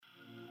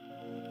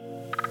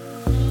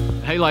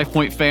Hey,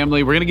 LifePoint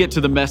family, we're going to get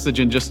to the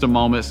message in just a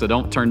moment, so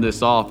don't turn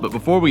this off. But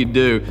before we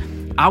do,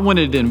 I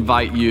wanted to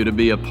invite you to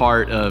be a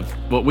part of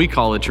what we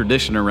call a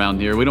tradition around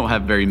here. We don't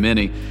have very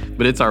many,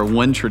 but it's our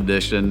one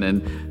tradition.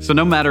 And so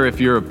no matter if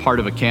you're a part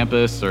of a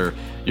campus or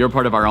you're a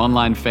part of our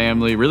online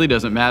family, really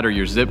doesn't matter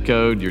your zip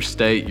code, your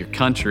state, your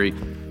country,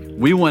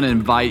 we want to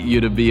invite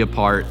you to be a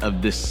part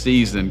of this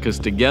season because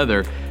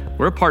together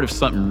we're a part of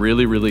something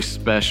really, really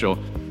special.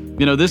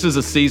 You know, this is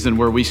a season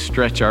where we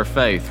stretch our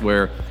faith,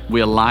 where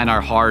we align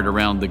our heart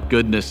around the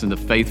goodness and the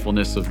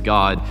faithfulness of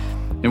God.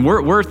 And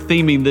we're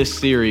theming this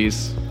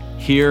series,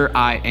 Here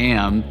I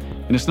Am.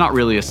 And it's not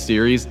really a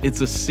series,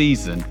 it's a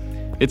season.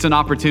 It's an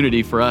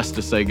opportunity for us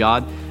to say,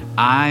 God,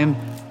 I'm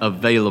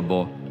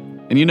available.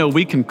 And you know,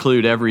 we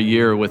conclude every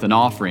year with an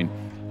offering,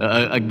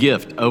 a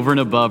gift over and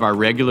above our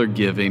regular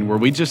giving, where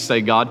we just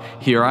say, God,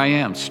 here I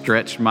am,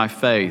 stretch my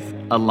faith,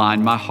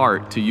 align my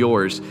heart to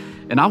yours.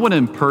 And I want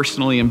to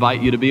personally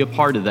invite you to be a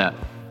part of that.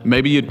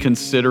 Maybe you'd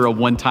consider a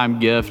one-time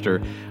gift, or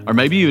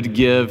maybe you'd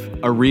give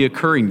a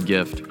reoccurring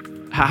gift.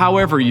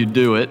 However you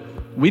do it,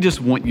 we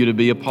just want you to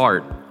be a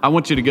part. I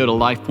want you to go to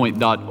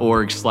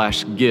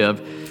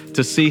lifepoint.org/give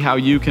to see how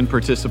you can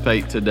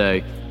participate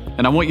today.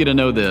 And I want you to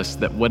know this,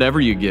 that whatever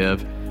you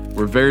give,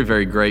 we're very,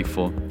 very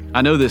grateful.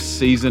 I know this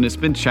season, it's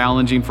been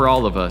challenging for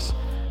all of us.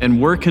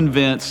 And we're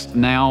convinced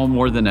now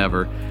more than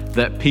ever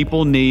that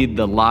people need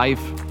the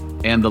life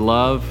and the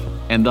love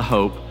and the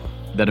hope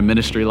that a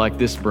ministry like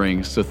this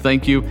brings. So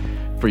thank you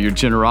for your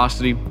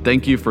generosity.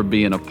 Thank you for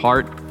being a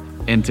part.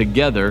 And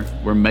together,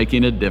 we're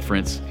making a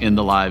difference in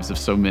the lives of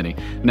so many.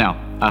 Now,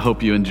 I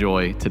hope you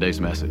enjoy today's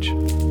message.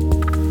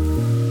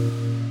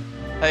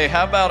 Hey,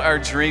 how about our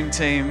dream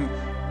team?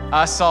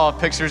 I saw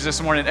pictures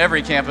this morning at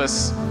every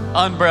campus,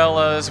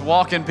 umbrellas,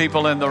 walking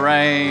people in the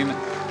rain,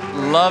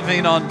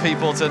 loving on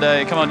people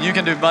today. Come on, you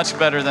can do much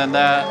better than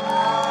that.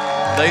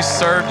 They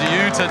served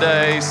you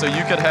today so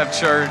you could have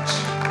church.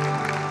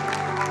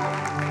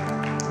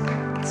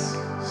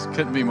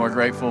 Couldn't be more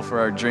grateful for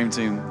our dream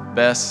team.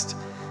 Best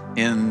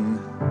in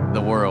the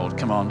world.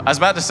 Come on. I was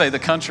about to say the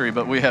country,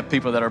 but we have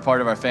people that are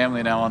part of our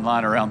family now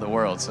online around the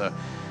world. So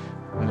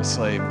I'm going to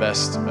say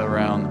best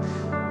around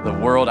the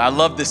world. I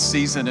love this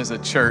season as a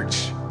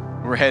church.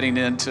 We're heading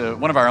into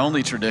one of our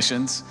only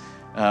traditions.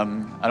 I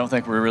don't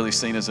think we're really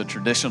seen as a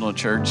traditional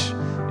church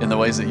in the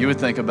ways that you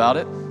would think about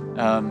it.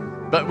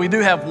 But we do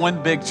have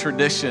one big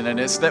tradition, and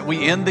it's that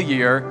we end the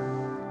year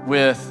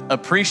with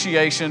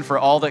appreciation for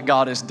all that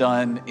God has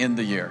done in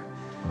the year.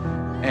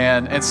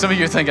 And some of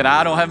you are thinking,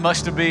 I don't have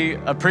much to be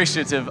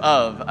appreciative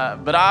of.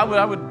 But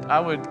I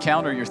would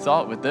counter your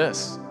thought with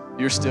this.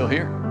 You're still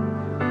here.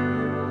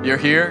 You're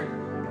here.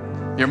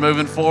 You're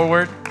moving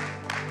forward.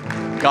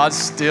 God's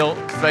still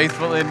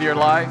faithful in your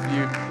life.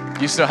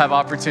 You still have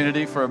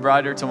opportunity for a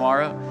brighter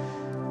tomorrow.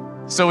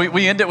 So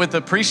we end it with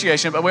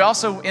appreciation, but we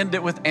also end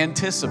it with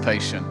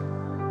anticipation.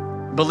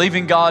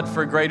 Believing God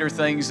for greater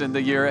things in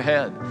the year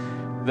ahead.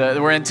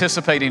 That we're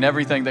anticipating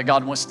everything that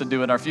God wants to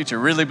do in our future.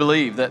 Really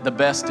believe that the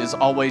best is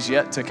always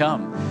yet to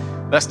come.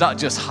 That's not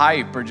just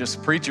hype or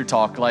just preacher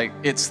talk, like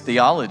it's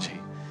theology.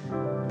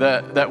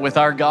 That with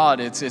our God,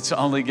 it's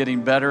only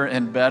getting better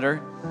and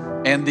better,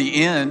 and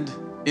the end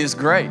is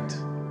great.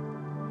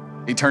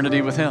 Eternity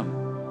with Him.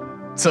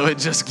 So it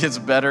just gets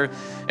better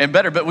and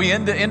better. But we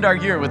end our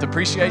year with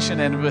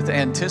appreciation and with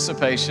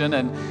anticipation,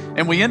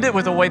 and we end it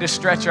with a way to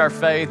stretch our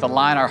faith,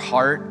 align our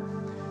heart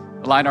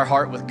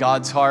with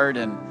God's heart,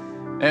 and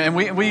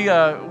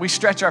we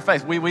stretch our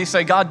faith. We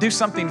say, God, do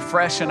something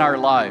fresh in our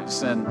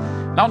lives. And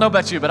I don't know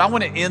about you, but I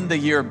want to end the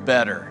year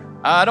better.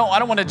 I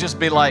don't want to just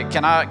be like,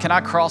 can I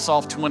cross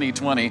off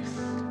 2020?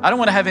 I don't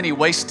want to have any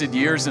wasted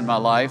years in my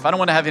life. I don't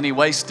want to have any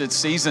wasted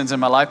seasons in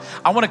my life.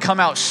 I want to come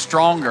out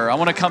stronger. I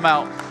want to come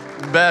out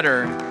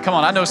better. Come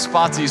on, I know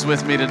Spotsy's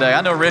with me today.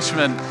 I know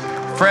Richmond,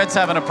 Fred's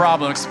having a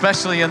problem,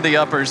 especially in the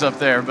uppers up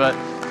there. But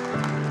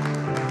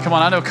come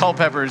on, I know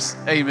Culpeper's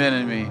amen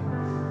in me.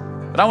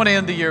 But I want to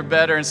end the year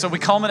better. And so we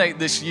culminate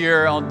this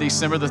year on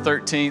December the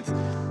 13th,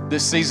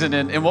 this season,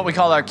 in what we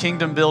call our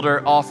Kingdom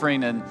Builder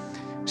offering. And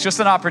it's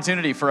just an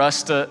opportunity for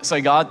us to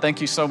say, God,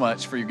 thank you so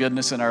much for your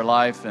goodness in our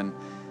life. And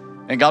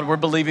God, we're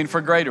believing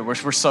for greater.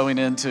 We're sowing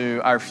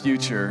into our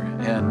future.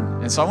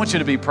 And so I want you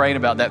to be praying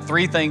about that.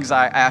 3 things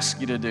I ask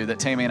you to do, that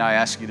Tammy and I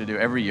ask you to do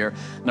every year.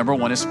 Number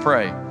 1 is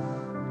pray.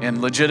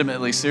 And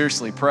legitimately,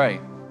 seriously, pray.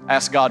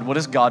 Ask God, what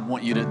does God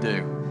want you to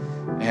do?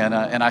 And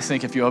I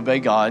think if you obey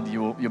God,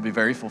 you'll be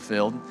very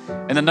fulfilled.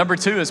 And then number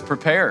 2 is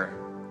prepare.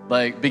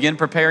 Like begin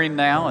preparing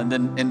now, and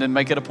then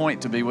make it a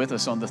point to be with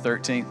us on the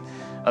 13th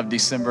of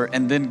December,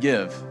 and then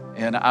give.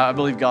 And I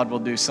believe God will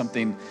do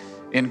something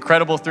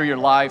incredible through your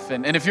life.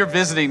 And if you're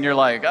visiting, you're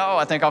like, oh,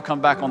 I think I'll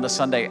come back on the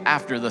Sunday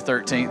after the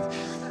 13th.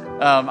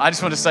 I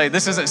just want to say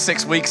this isn't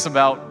 6 weeks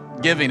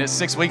about giving. It's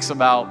 6 weeks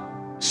about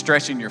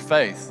stretching your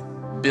faith,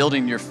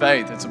 building your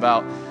faith. It's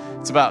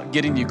about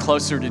getting you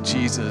closer to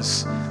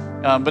Jesus.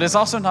 But it's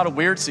also not a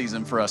weird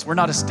season for us. We're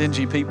not a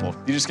stingy people.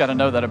 You just got to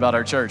know that about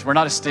our church. We're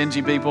not a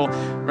stingy people.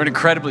 We're an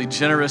incredibly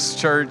generous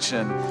church,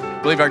 and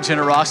I believe our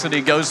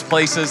generosity goes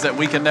places that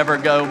we can never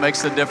go,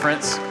 makes a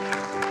difference.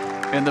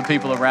 in the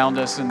people around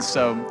us. And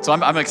so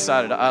I'm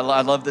excited. I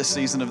love this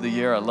season of the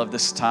year. I love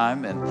this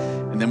time.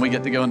 And then we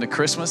get to go into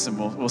Christmas and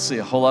we'll see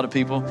a whole lot of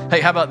people.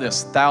 Hey, how about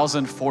this?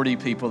 1,040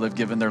 people have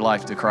given their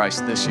life to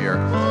Christ this year.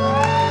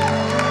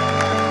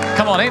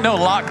 Come on, ain't no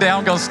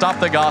lockdown gonna stop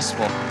the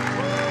gospel.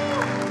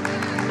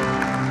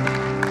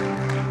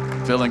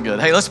 Feeling good.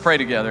 Hey, let's pray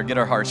together. Get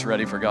our hearts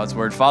ready for God's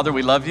word. Father,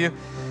 we love you.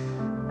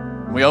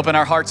 We open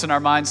our hearts and our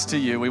minds to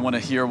you. We want to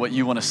hear what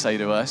you want to say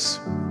to us.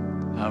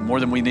 More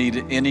than we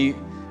need any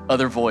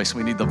other voice,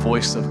 we need the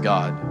voice of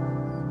God.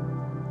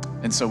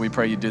 And so we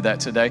pray you do that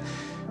today.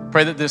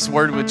 Pray that this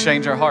word would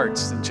change our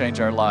hearts and change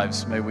our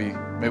lives. May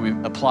we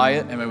apply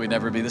it and may we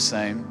never be the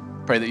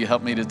same. Pray that you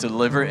help me to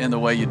deliver it in the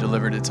way you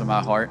delivered it to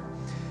my heart.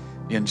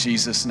 In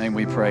Jesus' name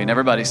we pray. And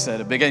everybody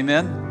said a big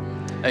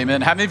amen.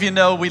 Amen. How many of you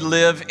know we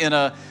live in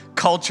a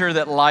culture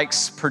that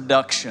likes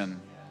production?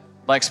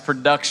 Likes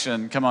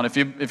production. Come on,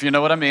 if you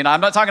know what I mean.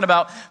 I'm not talking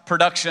about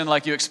production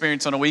like you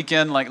experience on a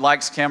weekend, like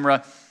lights,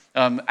 camera,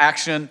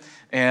 action.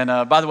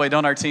 And by the way,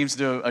 don't our teams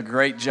do a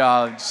great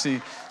job?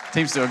 See,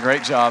 teams do a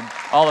great job,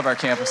 all of our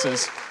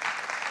campuses.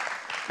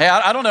 Hey,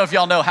 I don't know if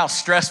y'all know how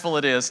stressful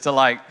it is to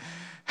like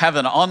have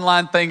an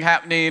online thing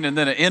happening and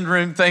then an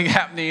in-room thing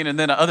happening and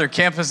then an other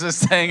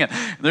campuses thing. And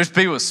there's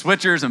people with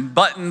switchers and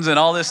buttons and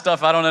all this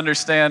stuff I don't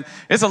understand.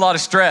 It's a lot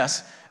of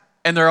stress.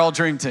 And they're all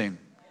dream team.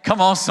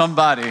 Come on,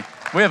 somebody.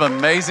 We have an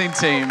amazing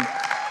team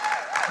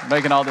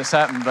making all this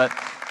happen. But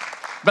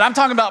I'm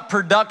talking about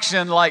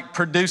production, like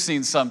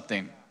producing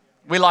something.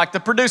 We like to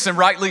produce, and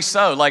rightly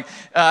so. Like,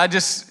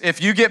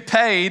 if you get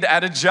paid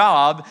at a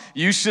job,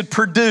 you should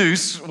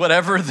produce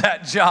whatever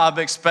that job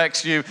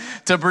expects you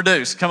to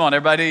produce. Come on,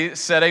 everybody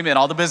said amen.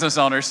 All the business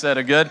owners said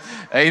a good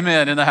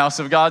amen in the house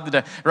of God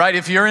today, right?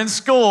 If you're in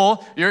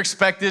school, you're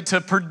expected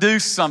to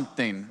produce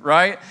something,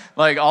 right?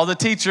 Like all the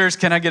teachers,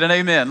 can I get an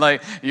amen?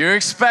 Like you're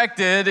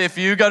expected, if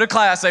you go to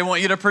class, they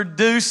want you to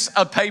produce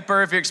a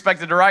paper. If you're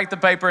expected to write the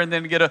paper and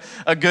then get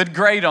a good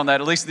grade on that,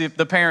 at least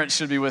the parents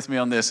should be with me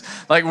on this.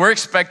 Like we're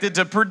expected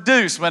to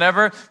produce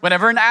whenever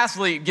an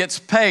athlete gets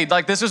paid.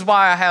 Like this is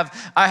why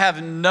I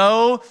have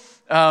no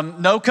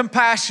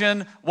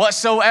compassion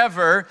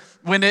whatsoever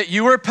when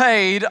you were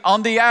paid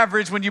on the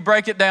average, when you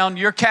break it down,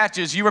 your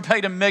catches, you were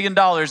paid $1 million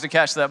to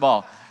catch that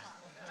ball.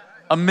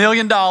 $1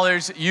 million,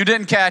 you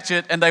didn't catch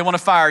it, and they want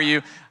to fire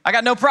you. I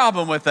got no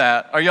problem with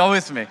that. Are y'all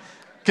with me?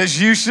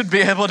 Because you should be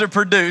able to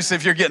produce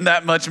if you're getting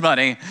that much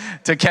money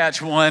to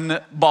catch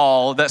one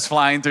ball that's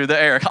flying through the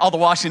air. All the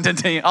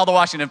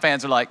Washington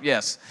fans are like,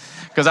 yes,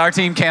 because our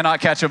team cannot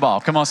catch a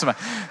ball. Come on, somebody.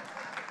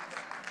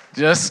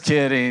 Just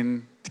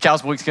kidding. The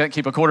Cowboys can't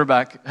keep a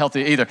quarterback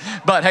healthy either.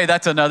 But hey,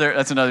 that's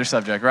another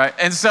subject, right?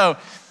 And so,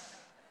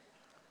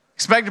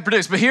 expect to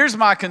produce. But here's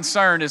my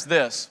concern is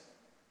this,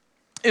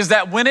 is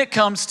that when it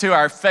comes to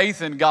our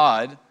faith in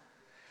God,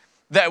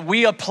 that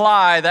we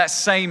apply that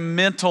same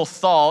mental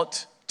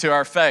thought to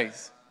our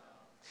faith.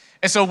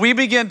 And so we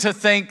begin to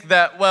think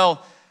that,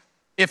 well,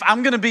 if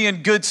I'm going to be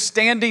in good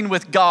standing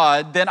with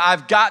God, then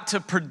I've got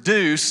to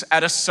produce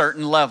at a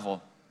certain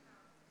level.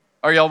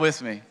 Are y'all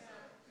with me?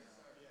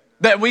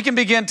 That we can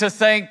begin to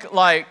think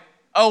like,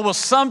 oh, well,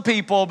 some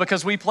people,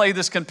 because we play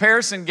this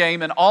comparison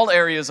game in all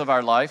areas of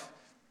our life,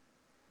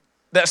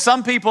 that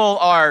some people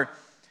are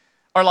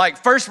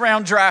like first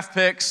round draft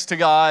picks to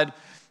God,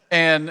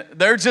 and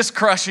they're just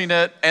crushing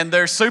it, and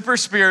they're super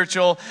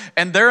spiritual,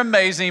 and they're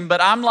amazing, but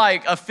I'm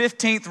like a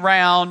 15th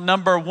round,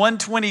 number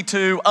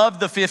 122 of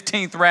the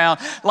 15th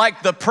round.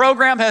 Like the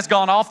program has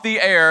gone off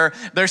the air,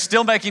 they're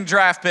still making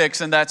draft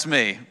picks, and that's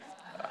me.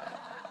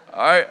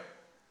 All right,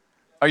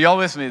 are y'all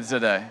with me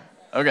today?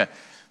 Okay.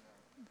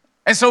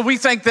 And so we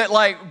think that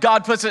like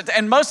God puts it,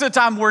 and most of the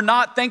time we're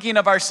not thinking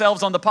of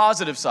ourselves on the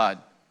positive side.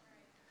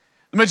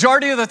 The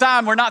majority of the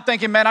time we're not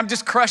thinking, man, I'm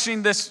just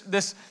crushing this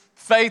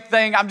faith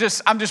thing. I'm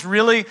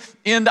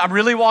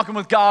really walking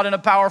with God in a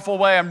powerful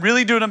way. I'm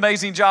really doing an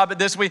amazing job at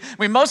this. We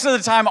most of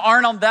the time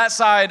aren't on that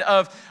side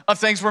of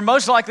things. We're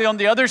most likely on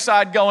the other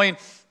side going,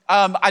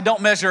 I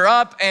don't measure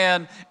up,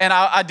 and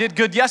I did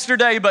good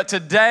yesterday, but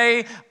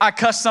today I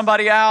cussed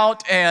somebody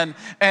out, and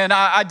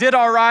I did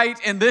all right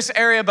in this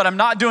area, but I'm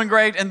not doing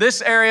great in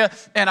this area,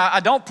 and I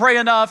don't pray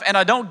enough, and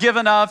I don't give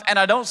enough, and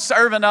I don't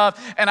serve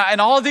enough, and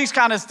all of these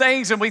kind of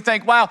things, and we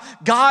think, wow,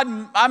 God,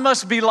 I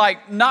must be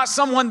like not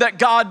someone that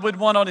God would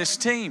want on his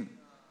team.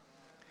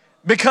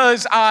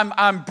 Because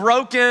I'm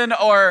broken,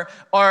 or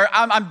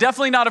I'm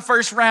definitely not a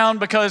first round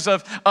because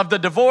of the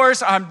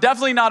divorce. I'm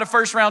definitely not a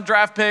first round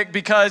draft pick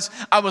because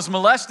I was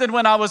molested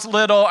when I was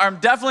little. I'm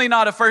definitely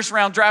not a first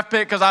round draft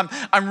pick because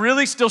I'm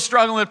really still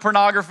struggling with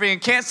pornography and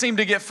can't seem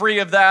to get free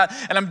of that.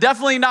 And I'm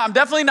definitely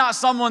not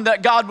someone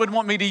that God would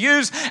want me to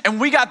use.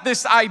 And we got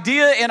this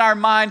idea in our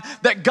mind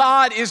that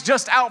God is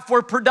just out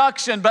for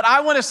production. But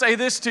I want to say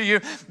this to you,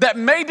 that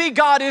maybe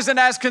God isn't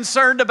as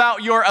concerned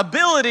about your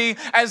ability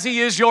as he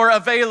is your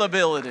availability.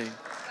 That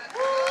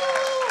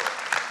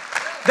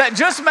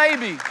just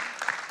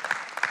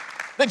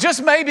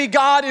maybe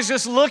God is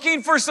just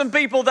looking for some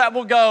people that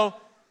will go,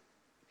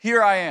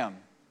 here I am.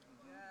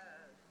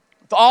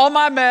 With all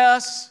my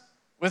mess,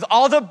 with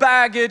all the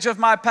baggage of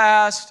my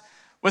past,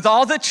 with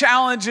all the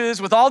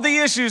challenges, with all the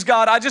issues,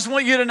 God, I just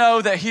want you to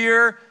know that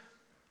here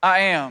I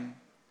am.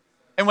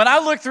 And when I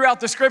look throughout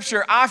the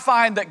scripture, I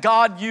find that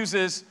God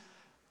uses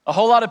a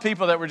whole lot of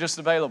people that were just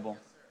available.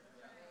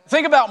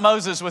 Think about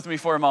Moses with me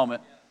for a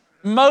moment.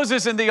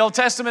 Moses in the Old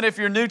Testament, if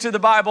you're new to the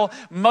Bible,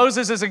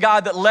 Moses is a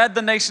guy that led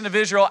the nation of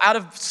Israel out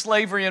of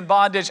slavery and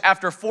bondage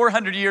after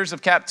 400 years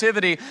of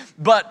captivity.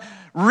 But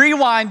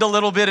rewind a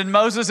little bit in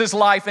Moses'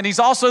 life, and he's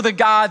also the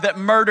guy that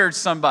murdered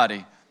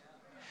somebody.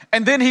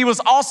 And then he was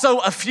also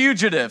a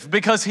fugitive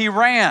because he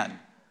ran.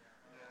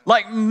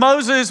 Like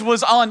Moses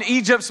was on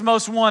Egypt's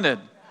Most Wanted.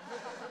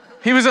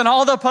 He was in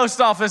all the post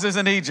offices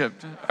in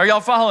Egypt. Are y'all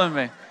following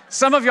me?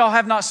 Some of y'all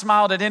have not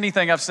smiled at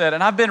anything I've said,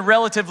 and I've been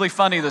relatively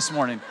funny this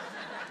morning.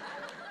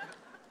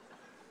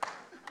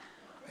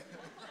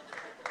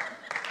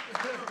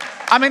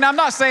 I mean, I'm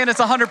not saying it's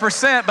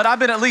 100%, but I've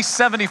been at least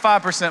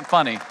 75%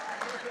 funny.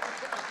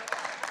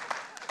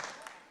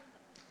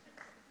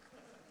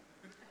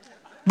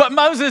 But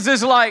Moses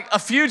is like a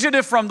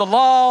fugitive from the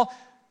law.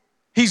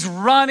 He's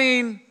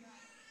running,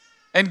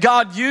 and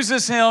God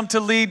uses him to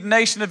lead the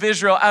nation of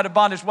Israel out of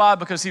bondage. Why?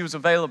 Because he was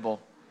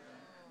available.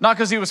 Not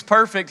because he was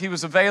perfect, he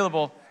was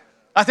available.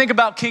 I think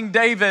about King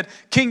David.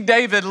 King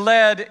David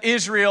led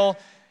Israel.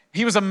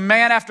 He was a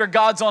man after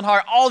God's own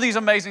heart, all these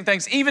amazing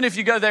things. Even if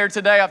you go there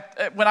today,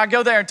 when I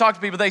go there and talk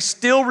to people, they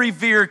still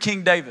revere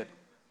King David.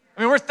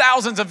 I mean, we're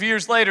thousands of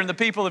years later, and the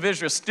people of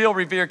Israel still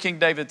revere King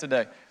David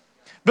today.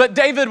 But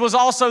David was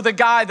also the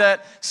guy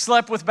that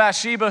slept with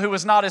Bathsheba, who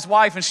was not his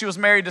wife, and she was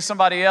married to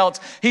somebody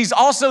else. He's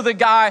also the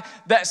guy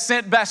that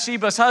sent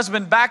Bathsheba's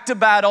husband back to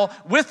battle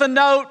with a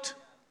note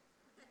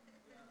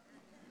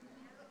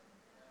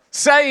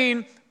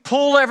saying,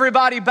 pull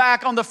everybody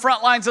back on the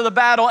front lines of the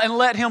battle and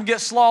let him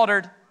get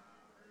slaughtered.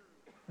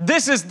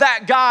 This is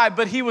that guy,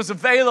 but he was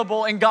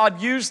available and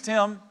God used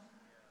him.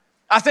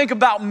 I think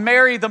about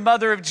Mary, the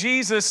mother of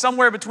Jesus,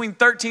 somewhere between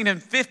 13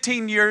 and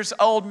 15 years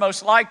old,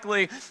 most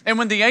likely. And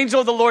when the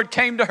angel of the Lord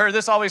came to her,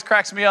 this always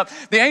cracks me up.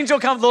 The angel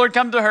of the Lord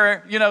come to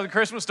her, you know, the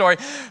Christmas story.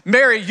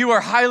 Mary, you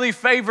are highly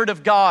favored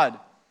of God.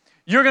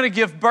 You're going to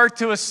give birth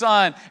to a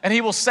son, and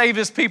he will save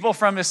his people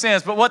from his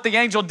sins. But what the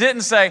angel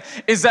didn't say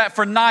is that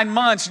for 9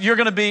 months, you're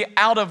going to be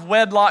out of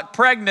wedlock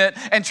pregnant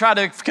and try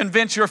to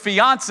convince your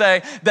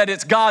fiance that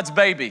it's God's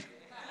baby.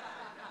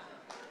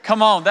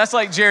 Come on, that's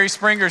like Jerry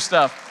Springer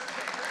stuff.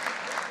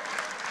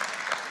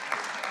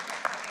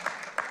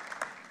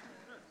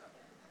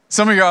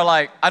 Some of you are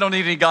like, I don't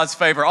need any God's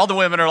favor. All the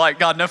women are like,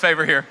 God, no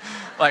favor here.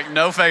 Like,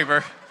 no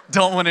favor.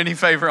 Don't want any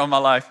favor on my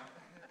life.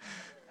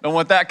 Don't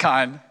want that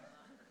kind.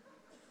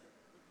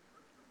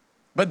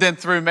 But then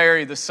through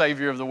Mary, the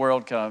Savior of the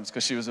world comes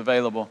because she was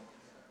available.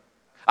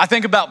 I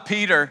think about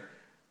Peter,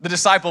 the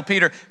disciple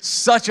Peter,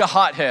 such a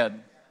hothead.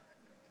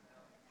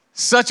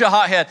 Such a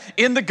hothead.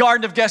 In the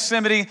Garden of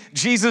Gethsemane,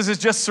 Jesus is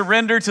just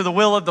surrendered to the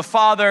will of the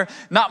Father.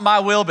 Not my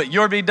will, but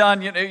your be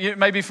done. You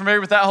may be familiar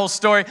with that whole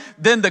story.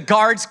 Then the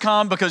guards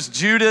come because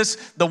Judas,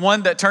 the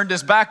one that turned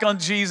his back on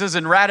Jesus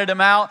and ratted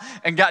him out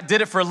and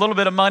did it for a little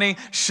bit of money,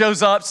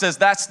 shows up, says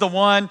that's the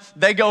one.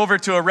 They go over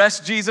to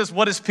arrest Jesus.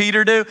 What does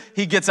Peter do?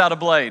 He gets out a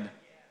blade.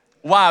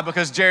 Why?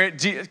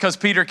 Because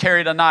Peter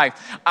carried a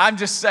knife. I'm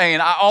just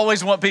saying, I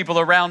always want people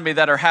around me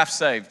that are half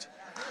saved.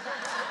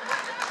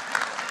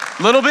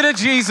 Little bit of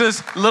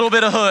Jesus, little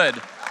bit of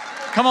hood.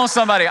 Come on,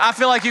 somebody. I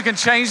feel like you can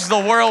change the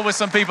world with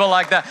some people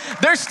like that.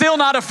 They're still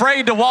not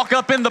afraid to walk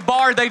up in the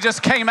bar they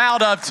just came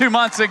out of 2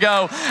 months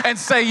ago and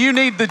say, you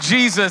need the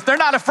Jesus. They're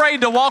not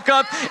afraid to walk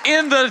up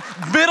in the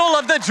middle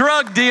of the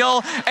drug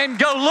deal and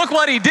go, look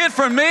what he did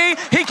for me.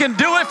 He can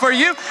do it for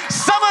you.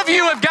 Some of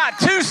you have got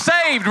too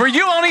saved where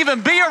you won't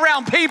even be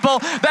around people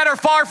that are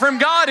far from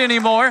God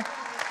anymore. You know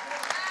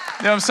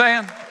what I'm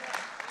saying?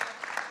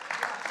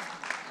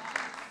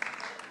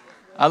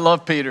 I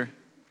love Peter.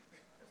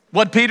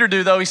 What did Peter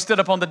do, though? He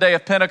stood up on the day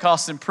of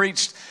Pentecost and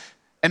preached,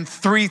 and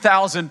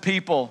 3,000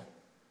 people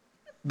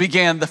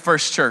began the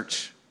first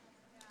church.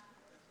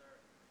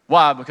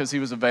 Why? Because he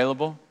was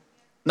available?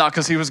 Not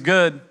because he was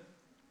good.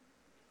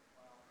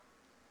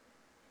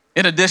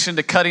 In addition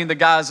to cutting the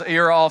guy's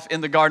ear off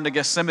in the Garden of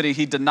Gethsemane,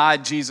 he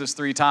denied Jesus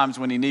 3 times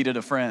when he needed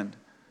a friend.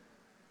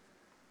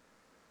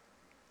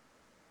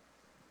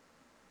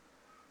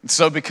 And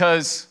so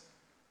because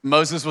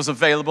Moses was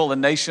available, a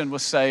nation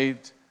was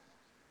saved.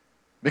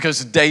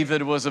 Because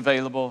David was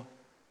available,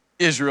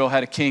 Israel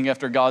had a king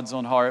after God's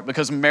own heart.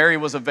 Because Mary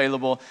was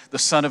available, the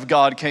Son of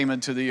God came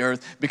into the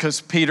earth.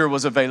 Because Peter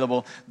was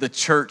available, the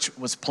church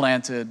was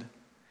planted.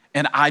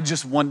 And I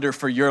just wonder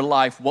for your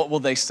life, what will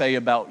they say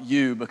about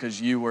you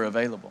because you were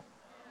available?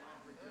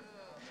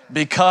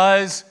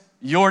 Because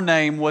your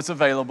name was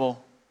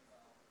available,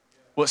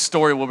 what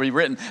story will be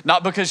written.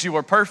 Not because you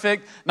were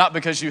perfect, not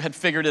because you had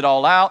figured it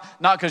all out,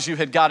 not because you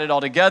had got it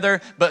all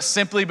together, but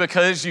simply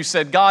because you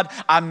said, God,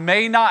 I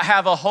may not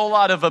have a whole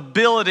lot of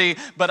ability,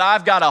 but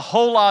I've got a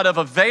whole lot of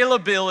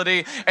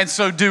availability. And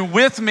so do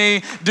with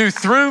me, do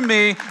through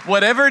me,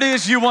 whatever it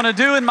is you want to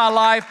do in my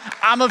life,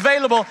 I'm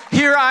available.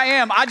 Here I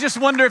am. I just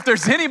wonder if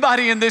there's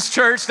anybody in this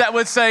church that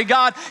would say,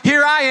 God,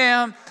 here I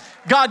am.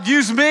 God,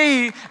 use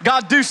me.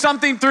 God, do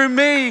something through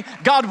me.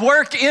 God,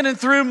 work in and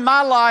through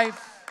my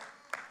life.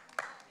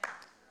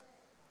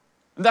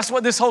 And that's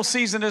what this whole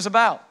season is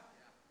about.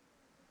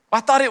 I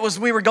thought it was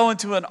we were going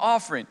to an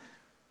offering.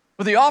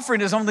 But the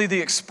offering is only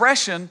the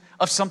expression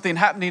of something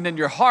happening in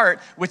your heart,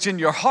 which in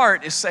your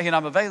heart is saying,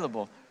 I'm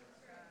available.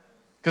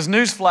 Because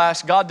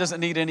newsflash, God doesn't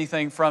need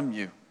anything from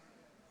you.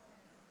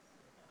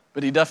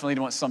 But he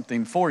definitely wants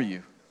something for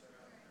you.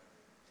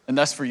 And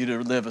that's for you to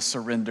live a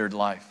surrendered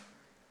life.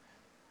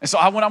 And so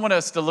I want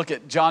us to look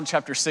at John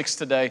chapter 6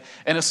 today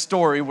and a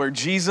story where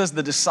Jesus,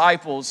 the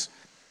disciples,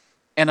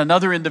 and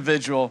another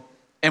individual,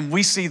 and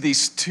we see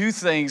these two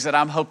things that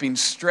I'm hoping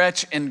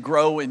stretch and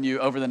grow in you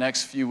over the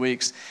next few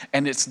weeks.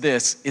 And it's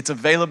this, it's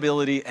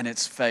availability and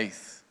it's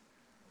faith.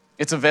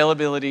 It's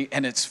availability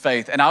and it's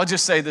faith. And I'll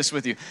just say this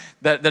with you,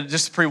 that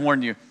just to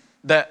pre-warn you,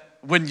 that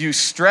when you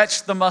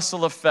stretch the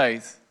muscle of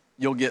faith,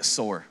 you'll get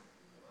sore.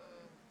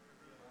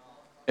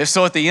 If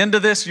so, at the end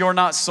of this, you're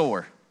not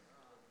sore.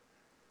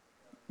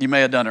 You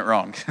may have done it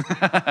wrong.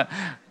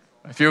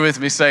 If you're with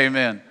me, say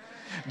amen.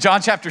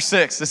 John chapter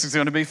 6, this is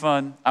going to be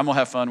fun. I'm going to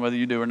have fun whether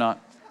you do or not.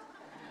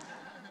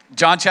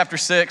 John chapter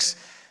 6,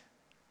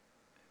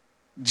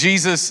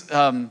 Jesus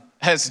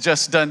has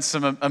just done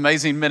some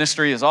amazing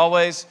ministry as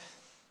always.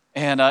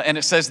 And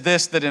it says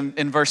this, that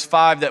in verse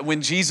 5, that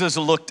when Jesus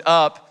looked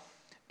up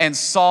and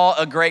saw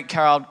a great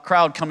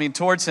crowd coming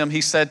towards him,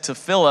 he said to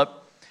Philip,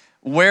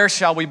 where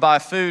shall we buy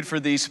food for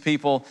these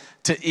people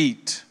to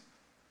eat?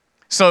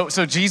 So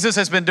Jesus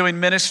has been doing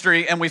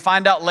ministry, and we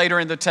find out later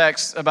in the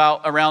text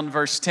about around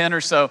verse 10 or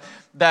so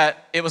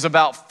that it was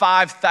about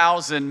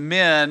 5,000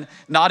 men,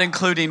 not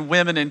including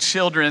women and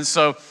children.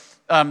 So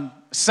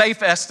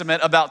safe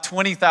estimate, about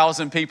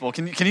 20,000 people.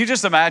 Can you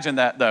just imagine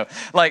that though?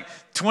 Like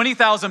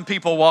 20,000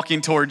 people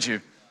walking towards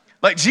you.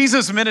 Like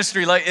Jesus'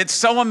 ministry, like it's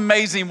so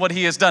amazing what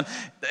he has done.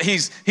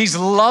 He's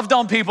loved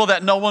on people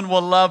that no one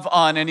will love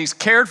on, and he's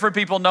cared for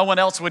people no one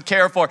else would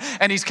care for.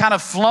 And he's kind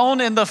of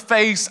flown in the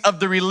face of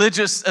the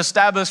religious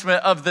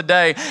establishment of the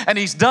day. And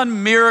he's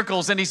done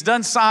miracles and he's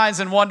done signs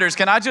and wonders.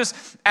 Can I just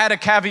add a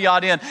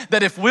caveat in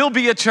that if we'll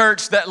be a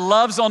church that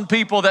loves on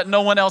people that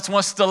no one else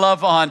wants to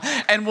love on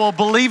and will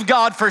believe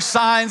God for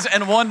signs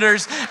and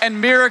wonders and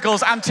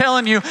miracles, I'm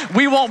telling you,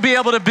 we won't be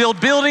able to build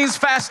buildings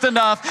fast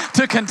enough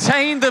to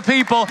contain the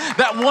people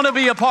that want to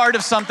be a part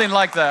of something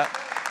like that.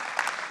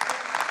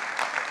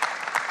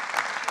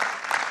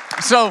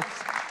 So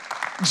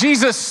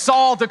Jesus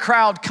saw the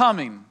crowd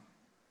coming.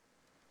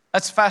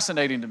 That's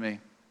fascinating to me.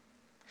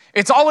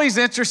 It's always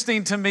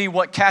interesting to me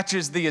what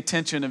catches the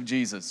attention of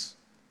Jesus.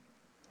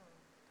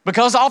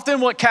 Because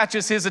often what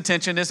catches his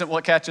attention isn't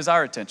what catches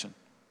our attention.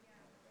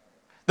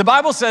 The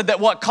Bible said that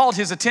what caught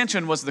his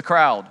attention was the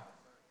crowd.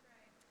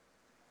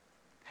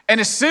 And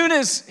as soon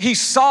as he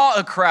saw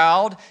a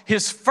crowd,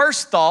 his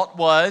first thought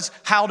was,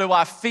 how do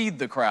I feed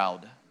the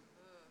crowd?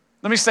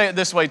 Let me say it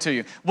this way to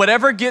you.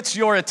 Whatever gets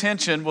your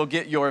attention will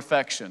get your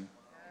affection.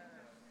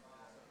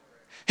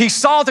 He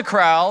saw the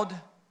crowd,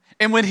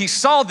 and when he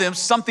saw them,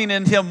 something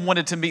in him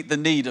wanted to meet the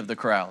need of the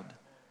crowd.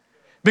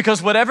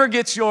 Because whatever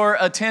gets your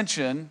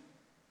attention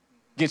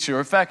gets your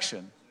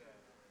affection.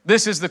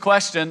 This is the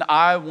question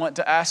I want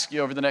to ask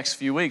you over the next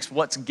few weeks.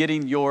 What's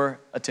getting your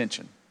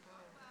attention?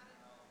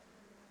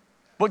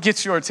 What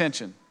gets your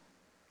attention?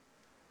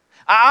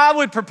 I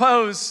would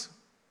propose,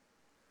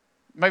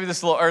 maybe this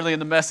is a little early in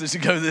the message to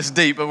go this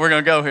deep, but we're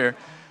going to go here.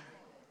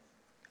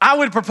 I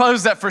would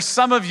propose that for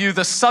some of you,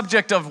 the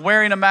subject of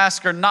wearing a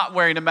mask or not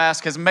wearing a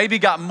mask has maybe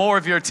got more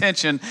of your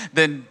attention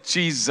than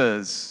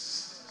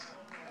Jesus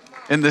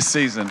in this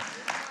season.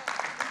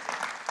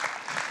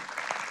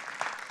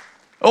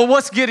 Well,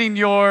 what's getting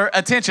your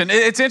attention?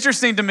 It's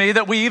interesting to me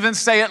that we even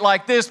say it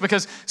like this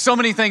because so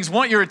many things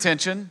want your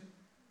attention.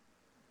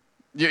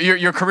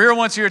 Your career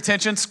wants your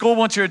attention. School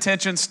wants your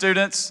attention,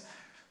 students.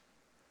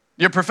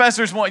 Your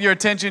professors want your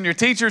attention. Your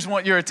teachers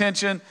want your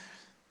attention.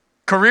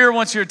 Career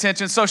wants your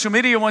attention. Social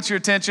media wants your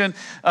attention.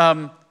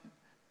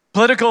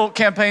 Political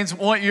campaigns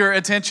want your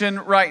attention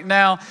right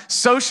now.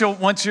 Social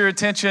wants your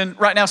attention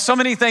right now. So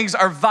many things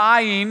are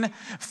vying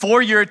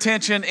for your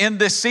attention in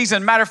this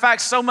season. Matter of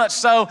fact, so much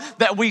so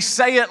that we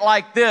say it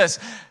like this.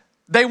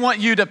 They want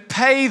you to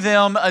pay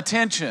them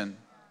attention.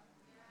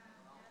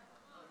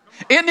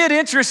 Isn't it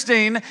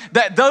interesting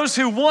that those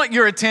who want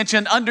your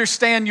attention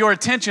understand your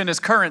attention as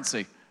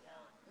currency?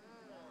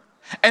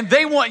 And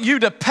they want you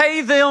to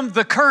pay them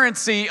the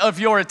currency of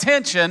your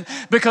attention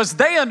because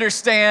they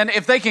understand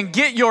if they can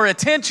get your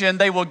attention,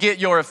 they will get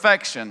your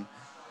affection.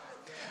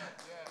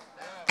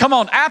 Come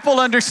on,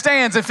 Apple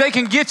understands if they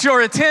can get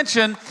your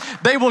attention,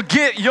 they will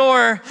get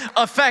your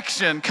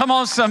affection. Come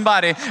on,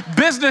 somebody.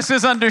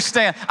 Businesses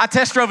understand. I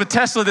test drove a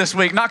Tesla this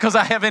week, not because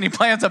I have any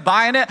plans of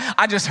buying it.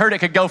 I just heard it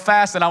could go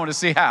fast and I want to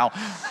see how.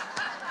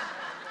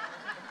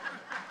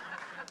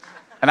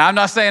 And I'm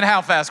not saying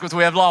how fast because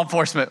we have law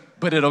enforcement,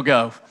 but it'll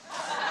go.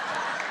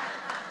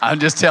 I'm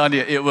just telling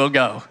you, it will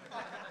go.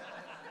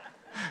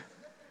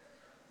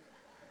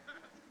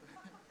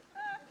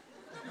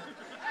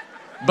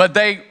 But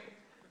they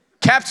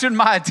captured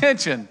my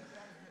attention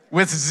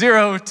with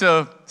 0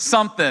 to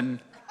something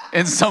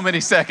in so many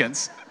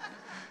seconds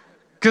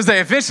because they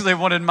eventually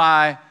wanted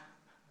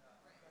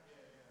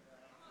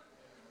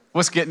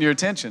what's getting your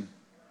attention?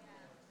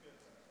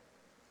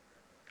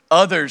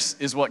 Others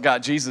is what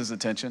got Jesus'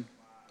 attention.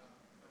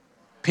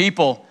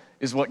 People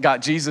is what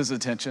got Jesus'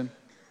 attention.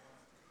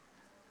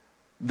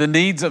 The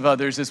needs of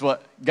others is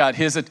what got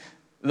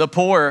the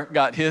poor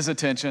got his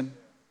attention.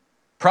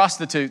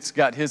 Prostitutes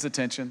got his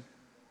attention.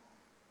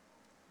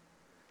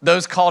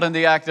 Those caught in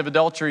the act of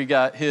adultery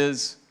got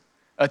his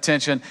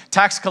attention.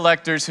 Tax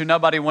collectors who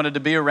nobody wanted to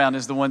be around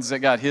is the ones that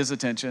got his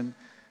attention.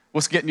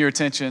 What's getting your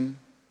attention?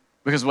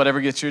 Because whatever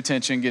gets your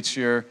attention gets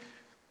your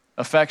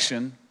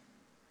affection.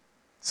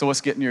 So what's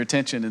getting your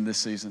attention in this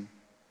season?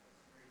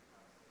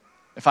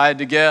 If I had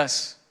to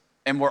guess,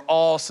 and we're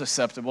all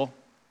susceptible,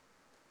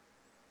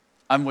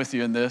 I'm with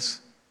you in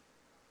this.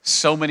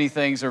 So many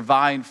things are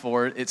vying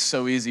for it. It's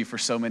so easy for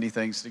so many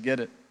things to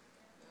get it.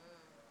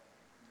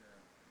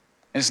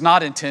 And it's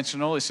not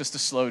intentional, it's just a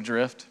slow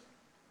drift.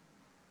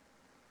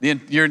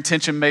 Your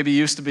intention maybe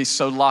used to be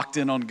so locked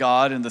in on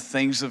God and the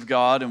things of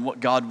God and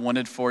what God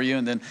wanted for you,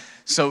 and then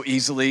so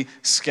easily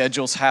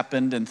schedules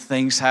happened and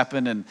things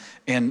happened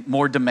and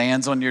more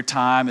demands on your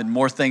time and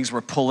more things were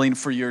pulling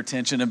for your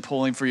attention and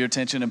pulling for your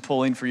attention and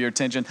pulling for your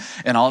attention.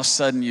 And all of a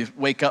sudden you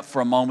wake up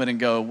for a moment and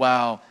go,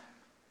 wow,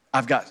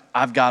 I've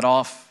got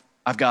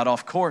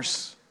off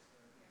course.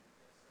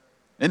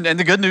 And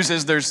the good news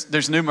is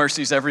there's new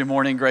mercies every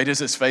morning. Great is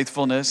his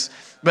faithfulness.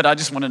 But I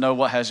just want to know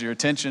what has your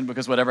attention,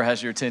 because whatever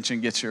has your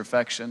attention gets your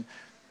affection.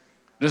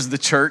 Does the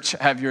church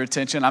have your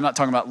attention? I'm not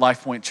talking about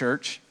Life Point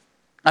Church.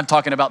 I'm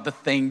talking about the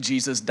thing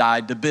Jesus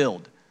died to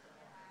build.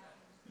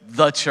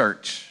 The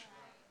church,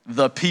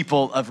 the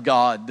people of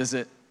God. Does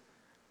it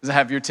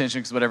have your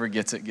attention? Because whatever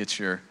gets it gets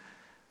your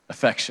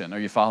affection. Are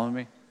you following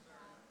me?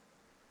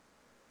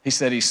 He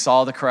said he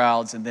saw the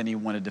crowds and then he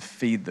wanted to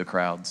feed the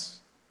crowds.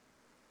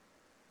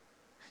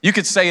 You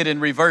could say it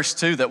in reverse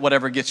too, that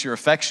whatever gets your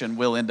affection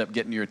will end up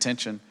getting your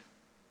attention.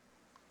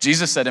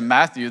 Jesus said in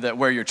Matthew that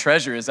where your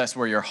treasure is, that's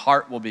where your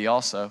heart will be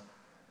also.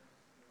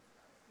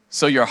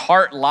 So your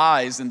heart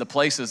lies in the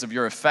places of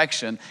your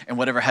affection, and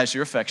whatever has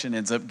your affection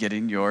ends up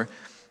getting your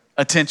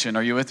attention.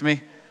 Are you with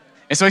me?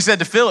 And so he said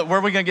to Philip, where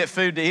are we going to get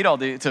food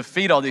to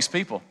feed all these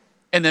people?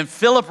 And then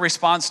Philip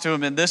responds to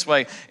him in this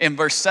way in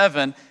verse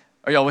 7.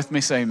 Are y'all with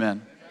me? Say amen.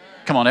 Amen.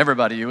 Come on,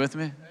 everybody, you with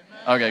me?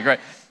 Amen. Okay, great.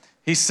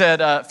 He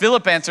said,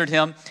 Philip answered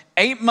him,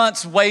 8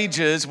 months'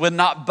 wages would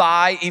not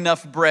buy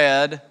enough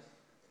bread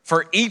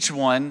for each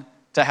one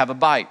to have a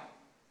bite.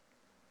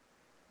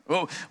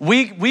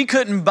 We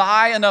couldn't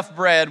buy enough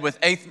bread with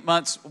 8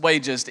 months'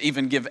 wages to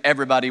even give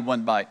everybody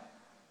one bite.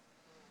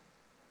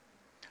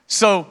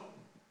 So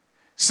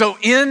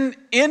in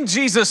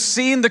Jesus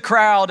seeing the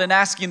crowd and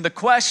asking the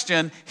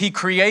question, he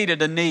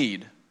created a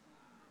need.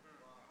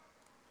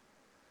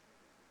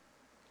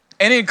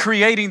 And in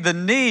creating the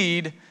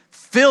need,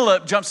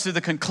 Philip jumps to the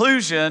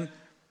conclusion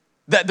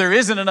that there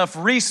isn't enough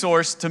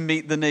resource to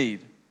meet the need.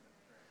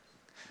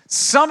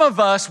 Some of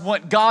us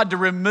want God to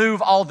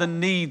remove all the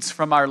needs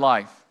from our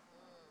life.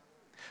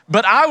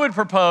 But I would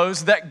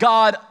propose that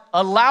God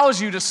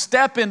allows you to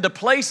step into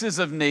places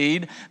of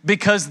need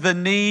because the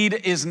need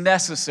is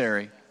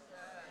necessary.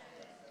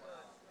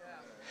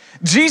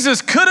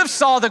 Jesus could have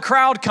saw the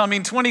crowd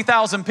coming,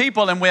 20,000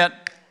 people, and went,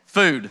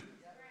 food.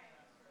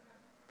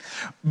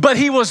 But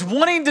he was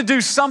wanting to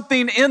do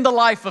something in the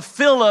life of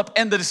Philip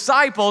and the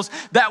disciples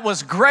that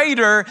was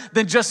greater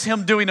than just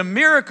him doing a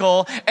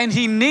miracle. And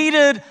he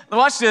needed,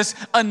 watch this,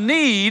 a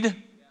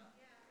need.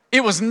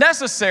 It was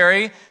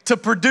necessary to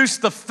produce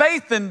the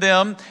faith in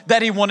them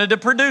that he wanted to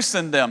produce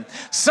in them.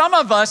 Some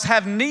of us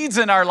have needs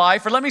in our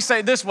life, or let me say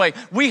it this way,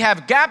 we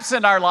have gaps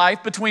in our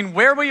life between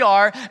where we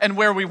are and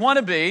where we want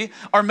to be.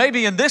 Or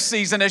maybe in this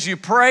season, as you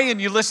pray and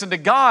you listen to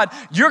God,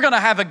 you're going to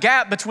have a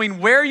gap between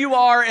where you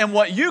are and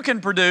what you can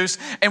produce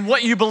and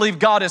what you believe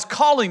God is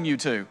calling you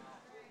to.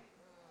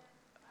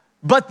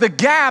 But the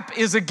gap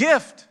is a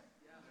gift.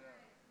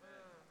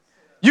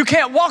 You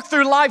can't walk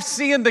through life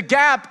seeing the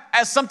gap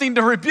as something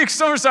to rebuke.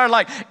 Some of us are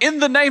like, in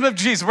the name of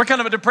Jesus, we're kind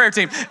of a prayer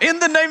team. In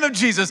the name of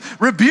Jesus,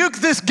 rebuke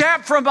this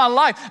gap from my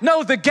life.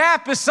 No, the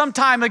gap is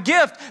sometimes a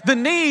gift. The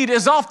need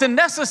is often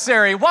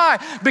necessary. Why?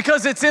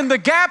 Because it's in the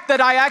gap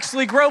that I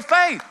actually grow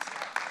faith.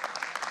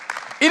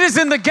 It is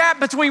in the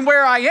gap between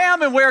where I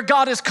am and where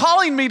God is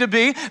calling me to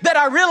be that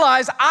I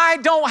realize I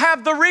don't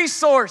have the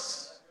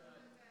resource.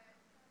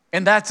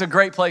 And that's a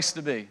great place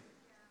to be.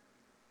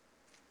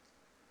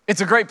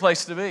 It's a great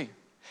place to be.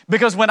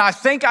 Because when I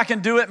think I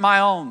can do it my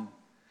own,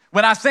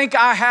 when I think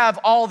I have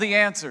all the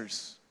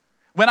answers,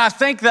 when I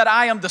think that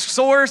I am the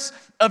source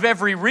of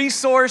every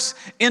resource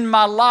in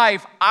my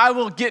life, I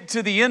will get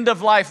to the end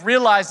of life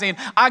realizing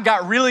I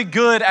got really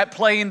good at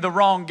playing the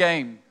wrong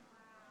game.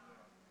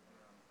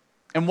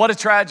 And what a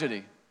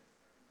tragedy.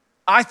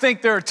 I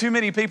think there are too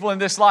many people in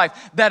this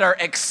life that are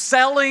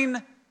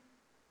excelling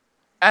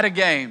at a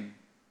game,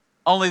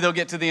 only they'll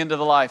get to the end of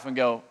the life and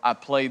go, I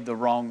played the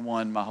wrong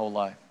one my whole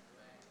life.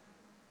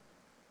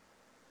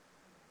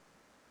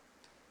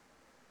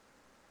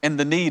 And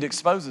the need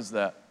exposes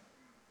that.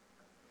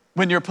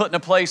 When you're put in a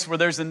place where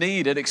there's a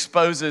need, it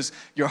exposes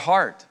your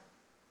heart.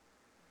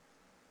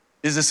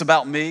 Is this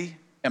about me?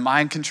 Am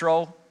I in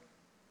control?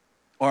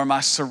 Or am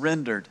I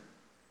surrendered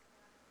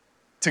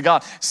to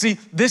God? See,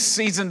 this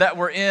season that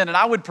we're in, and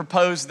I would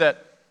propose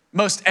that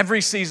most every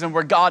season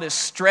where God is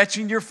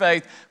stretching your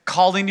faith,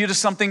 calling you to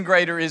something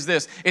greater is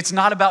this. It's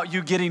not about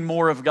you getting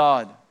more of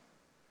God.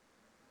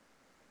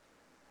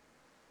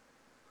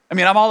 I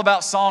mean, I'm all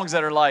about songs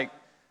that are like,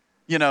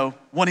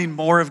 wanting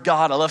more of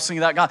God. I love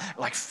singing that. God,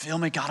 like, fill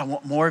me, God, I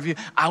want more of you.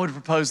 I would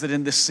propose that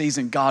in this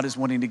season, God is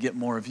wanting to get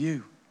more of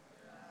you.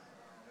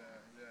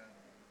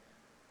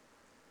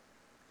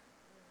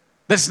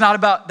 That's not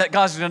about that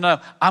God's going to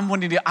know. I'm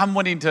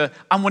wanting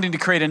to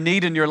create a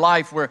need in your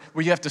life where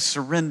you have to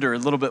surrender a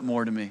little bit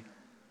more to me.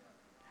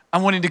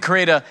 I'm wanting to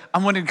create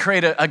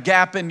a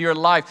gap in your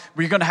life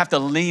where you're going to have to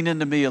lean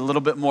into me a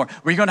little bit more,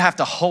 where you're going to have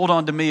to hold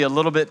on to me a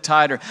little bit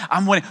tighter.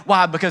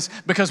 Why? Because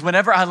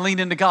whenever I lean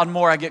into God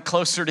more, I get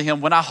closer to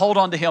Him. When I hold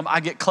on to Him, I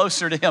get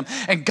closer to Him.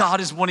 And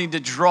God is wanting to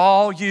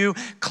draw you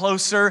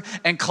closer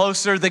and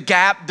closer. The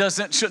gap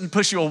shouldn't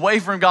push you away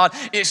from God.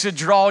 It should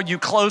draw you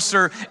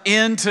closer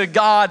into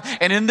God.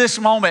 And in this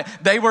moment,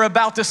 they were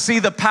about to see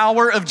the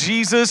power of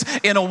Jesus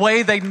in a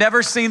way they'd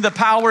never seen the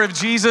power of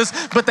Jesus,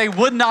 but they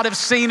would not have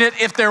seen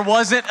it if there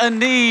wasn't a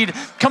need.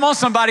 Come on,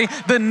 somebody.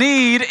 The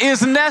need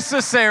is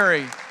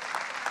necessary.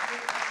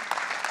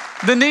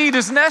 The need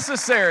is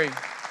necessary.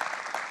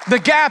 The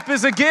gap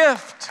is a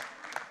gift.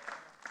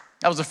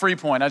 That was a free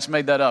point. I just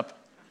made that up.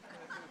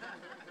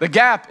 The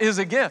gap is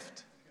a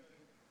gift.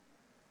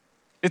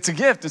 It's a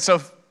gift. And so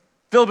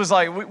Philip is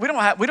like, we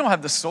don't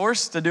have the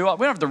source to do all,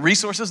 we don't have the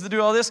resources to do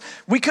all this.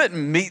 We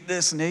couldn't meet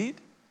this need.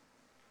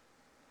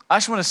 I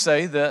just want to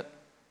say that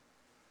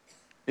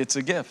it's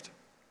a gift.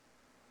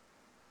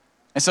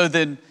 And so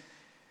then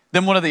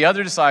one of the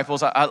other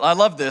disciples, I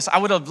love this. I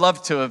would have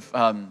loved to have,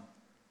 I'd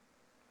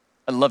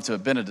love to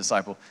have been a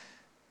disciple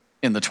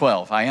in the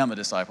 12. I am a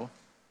disciple.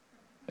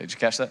 Did you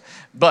catch that?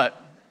 But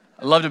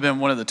I'd love to have been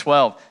one of the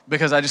 12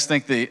 because I just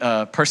think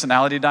the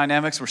personality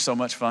dynamics were so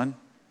much fun.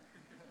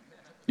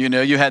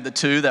 You had the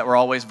two that were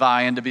always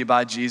vying to be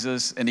by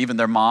Jesus, and even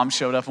their mom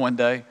showed up one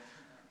day.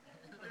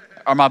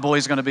 Are my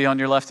boys going to be on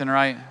your left and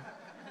right?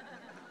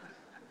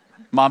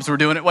 Moms were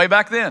doing it way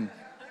back then.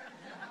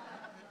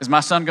 Is my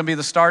son going to be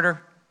the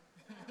starter?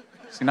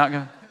 Is he not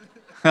going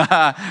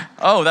to?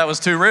 Oh, that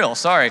was too real.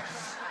 Sorry.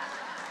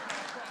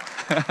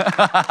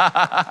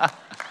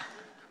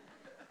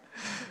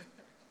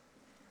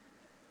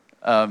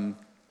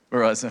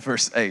 Where was it?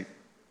 Verse 8.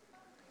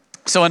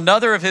 So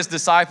another of his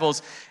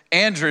disciples,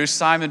 Andrew,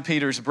 Simon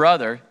Peter's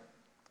brother,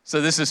 so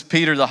this is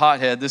Peter the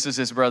hothead, this is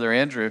his brother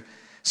Andrew,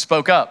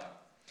 spoke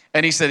up.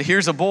 And he said,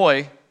 here's a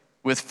boy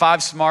with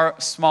 5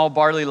 small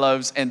barley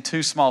loaves and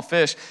 2 small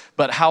fish,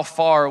 but how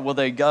far will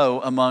they go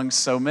among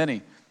so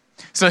many?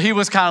 So he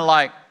was kind of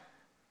like,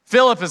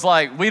 Philip is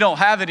like, we don't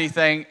have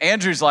anything.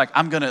 Andrew's like,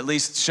 I'm going to at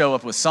least show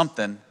up with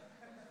something,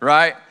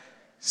 right?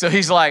 So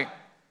he's like,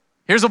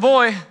 here's a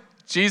boy,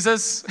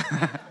 Jesus.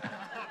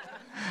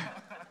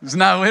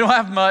 No, we don't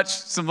have much.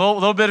 Some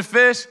little bit of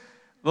fish,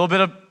 a little bit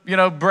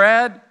of,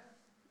 bread.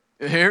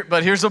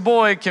 But here's a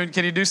boy.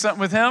 Can you do something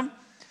with him?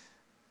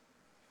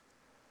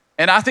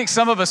 And I think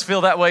some of us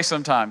feel that way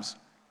sometimes.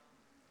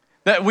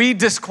 That we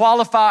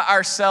disqualify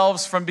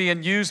ourselves from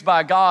being used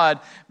by God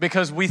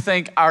because we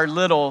think our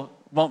little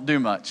won't do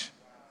much.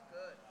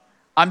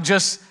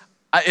 It's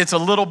a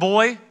little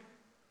boy.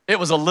 It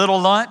was a little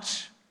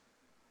lunch.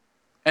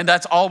 And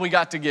that's all we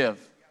got to give.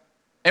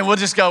 And we'll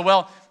just go,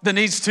 well, the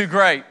need's too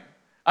great.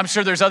 I'm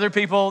sure there's other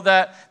people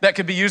that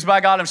could be used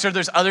by God. I'm sure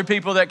there's other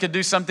people that could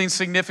do something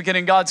significant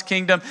in God's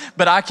kingdom,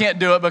 but I can't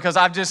do it because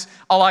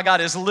all I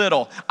got is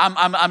little.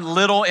 I'm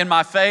little in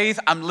my faith.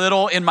 I'm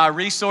little in my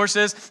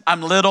resources.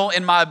 I'm little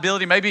in my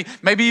ability.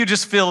 Maybe you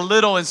just feel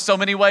little in so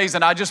many ways,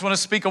 and I just want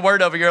to speak a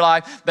word over your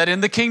life that in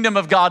the kingdom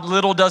of God,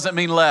 little doesn't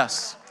mean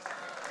less.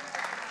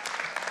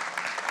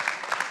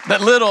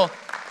 That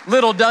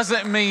little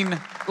doesn't mean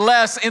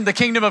less in the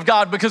kingdom of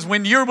God, because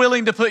when you're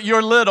willing to put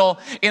your little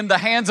in the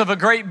hands of a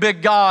great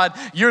big God,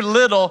 your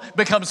little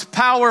becomes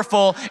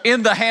powerful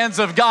in the hands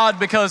of God.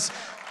 Because,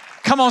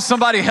 come on,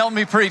 somebody help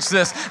me preach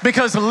this,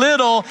 because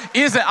little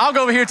isn't, I'll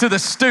go over here to the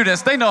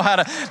students, they know how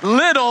to,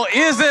 little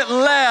isn't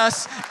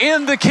less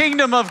in the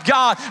kingdom of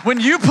God. When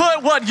you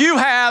put what you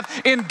have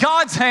in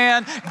God's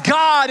hand,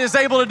 God is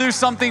able to do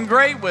something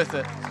great with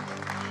it,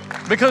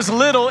 because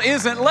little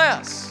isn't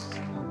less.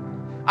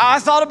 I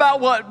thought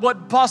about what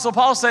Apostle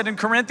Paul said in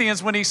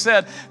Corinthians when he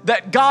said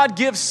that God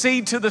gives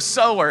seed to the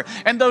sower,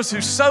 and those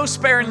who sow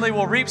sparingly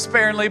will reap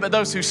sparingly, but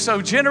those who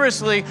sow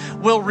generously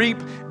will reap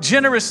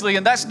generously.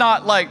 And that's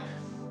not like,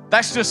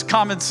 that's just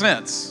common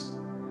sense. You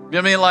know what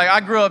I mean? Like, I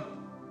grew up,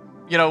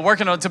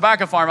 working on a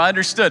tobacco farm. I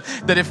understood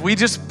that if we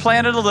just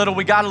planted a little,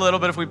 we got a little,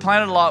 but if we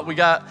planted a lot, we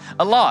got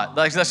a lot.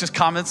 Like, that's just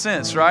common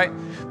sense, right?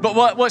 But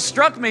what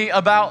struck me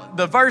about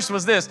the verse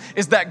was this,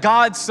 is that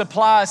God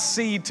supplies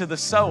seed to the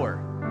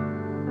sower.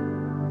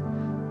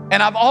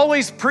 And I've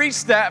always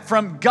preached that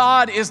from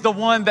God is the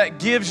one that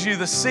gives you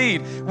the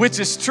seed, which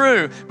is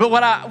true. But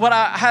what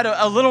I had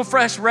a little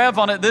fresh rev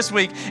on it this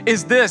week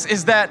is this,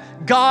 is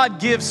that God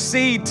gives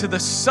seed to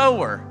the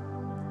sower.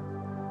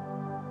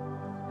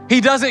 He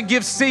doesn't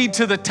give seed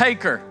to the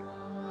taker.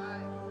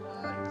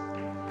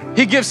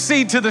 He gives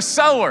seed to the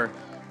sower.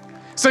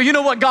 So you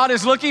know what God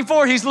is looking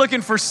for? He's looking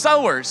for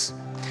sowers.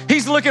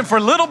 He's looking for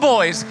little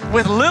boys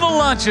with little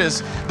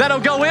lunches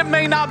that'll go, it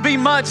may not be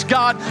much,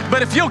 God,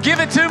 but if you'll give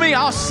it to me,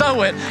 I'll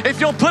sow it.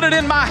 If you'll put it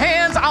in my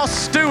hands, I'll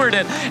steward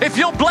it. If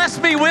you'll bless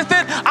me with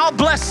it, I'll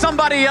bless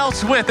somebody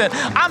else with it.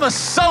 I'm a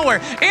sower.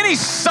 Any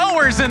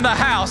sowers in the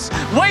house,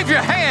 wave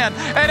your hand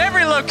at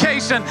every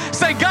location.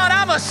 Say, God,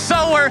 I'm a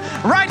sower.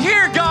 Right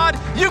here, God,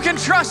 you can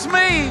trust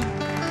me.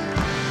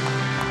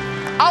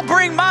 I'll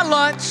bring my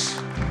lunch.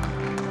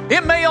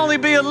 It may only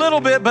be a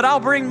little bit, but I'll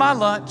bring my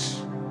lunch.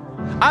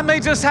 I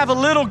may just have a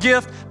little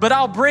gift, but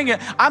I'll bring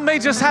it. I may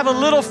just have a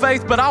little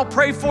faith, but I'll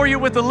pray for you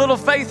with the little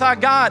faith I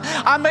got.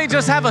 I may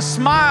just have a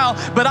smile,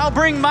 but I'll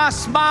bring my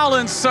smile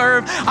and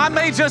serve. I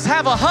may just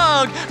have a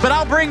hug, but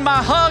I'll bring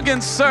my hug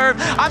and serve.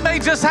 I may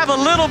just have a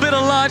little bit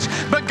of lunch,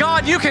 but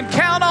God, you can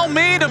count on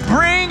me to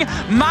bring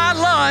my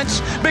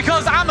lunch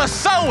because I'm a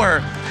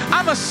sower.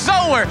 I'm a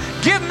sower.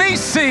 Give me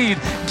seed.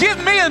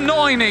 Give me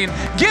anointing.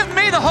 Give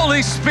me the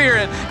Holy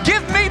Spirit.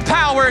 Give me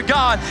power,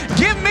 God.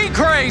 Give me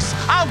grace.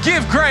 I'll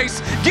give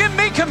grace. Give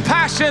me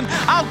compassion.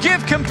 I'll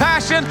give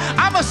compassion.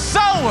 I'm a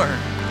sower.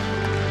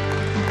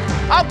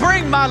 I'll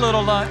bring my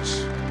little lunch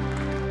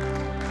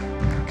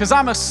because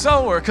I'm a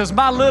sower, because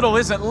my little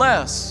isn't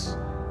less.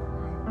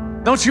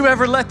 Don't you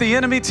ever let the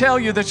enemy tell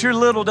you that your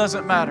little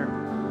doesn't matter.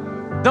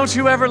 Don't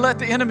you ever let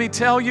the enemy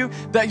tell you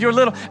that you're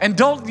little. And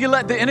don't you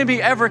let the enemy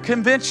ever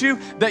convince you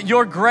that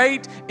your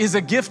great is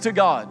a gift to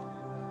God.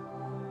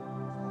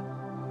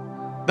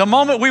 The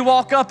moment we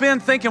walk up in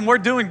thinking we're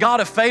doing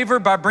God a favor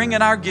by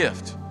bringing our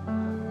gift,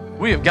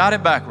 we have got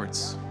it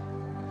backwards.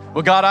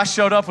 Well, God, I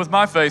showed up with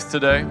my faith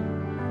today.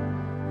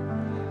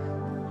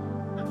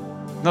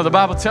 No, the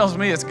Bible tells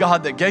me it's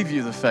God that gave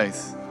you the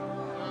faith.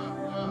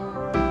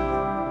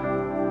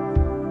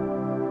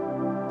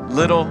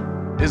 Little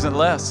isn't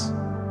less.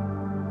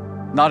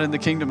 Not in the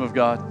kingdom of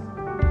God.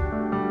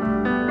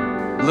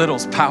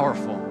 Little's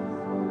powerful.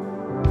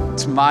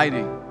 It's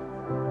mighty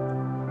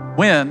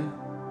when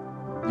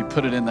you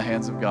put it in the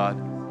hands of God.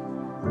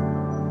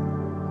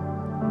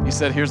 He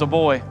said, here's a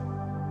boy.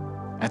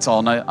 That's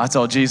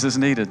all Jesus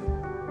needed.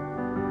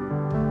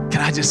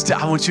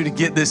 I want you to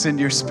get this in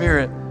your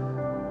spirit.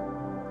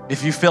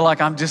 If you feel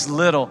like I'm just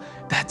little,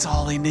 that's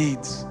all he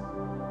needs.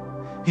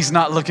 He's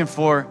not looking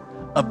for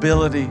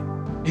ability.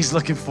 He's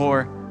looking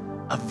for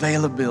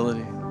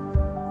availability.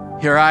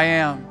 Here I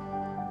am.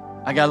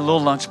 I got a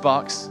little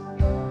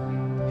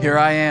lunchbox. Here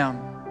I am.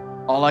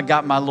 All I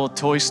got, my little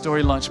Toy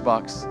Story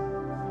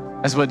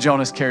lunchbox. That's what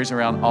Jonas carries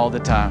around all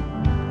the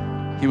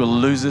time. He will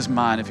lose his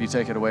mind if you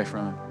take it away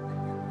from him.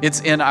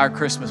 It's in our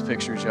Christmas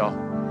pictures, y'all.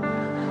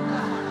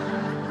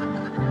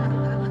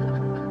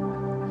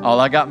 All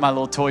I got, my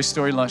little Toy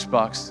Story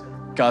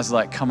lunchbox. God's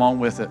like, come on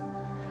with it.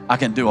 I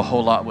can do a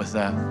whole lot with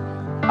that.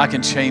 I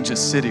can change a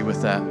city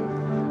with that.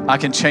 I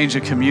can change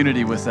a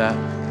community with that.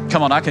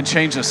 Come on, I can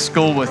change a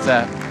school with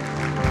that.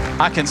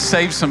 I can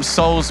save some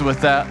souls with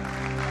that.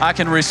 I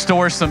can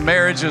restore some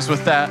marriages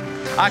with that.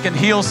 I can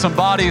heal some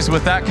bodies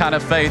with that kind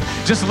of faith.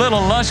 Just little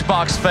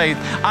lunchbox faith.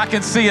 I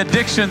can see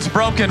addictions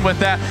broken with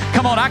that.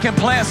 Come on, I can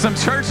plant some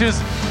churches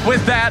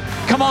with that.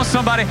 Come on,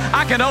 somebody.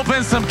 I can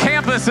open some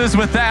campuses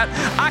with that.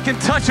 I can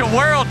touch a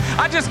world.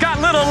 I just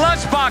got little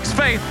lunchbox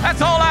faith.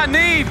 That's all I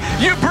need.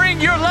 You bring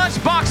your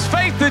lunchbox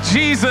faith to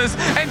Jesus,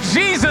 and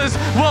Jesus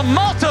will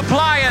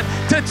multiply it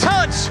to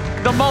touch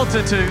the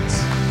multitudes.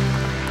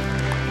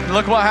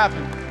 Look what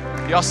happened.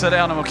 Y'all sit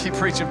down. I'm going to keep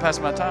preaching past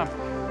my time.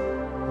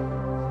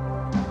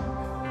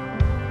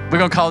 We're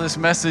going to call this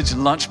message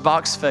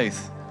Lunchbox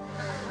Faith.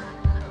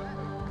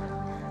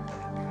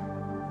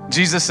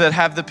 Jesus said,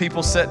 have the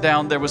people sit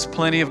down. There was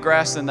plenty of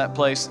grass in that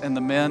place, and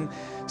the men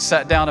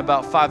sat down,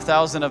 about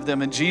 5,000 of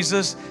them. And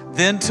Jesus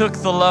then took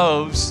the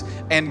loaves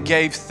and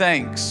gave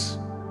thanks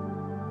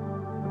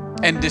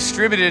and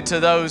distributed to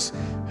those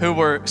who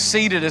were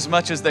seated as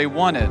much as they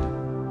wanted.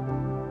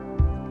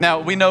 Now,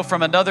 we know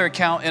from another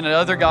account in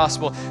another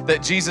gospel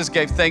that Jesus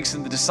gave thanks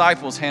and the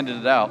disciples handed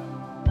it out.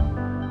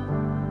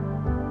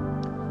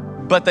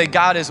 But they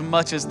got as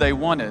much as they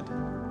wanted.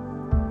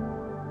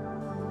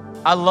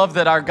 I love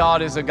that our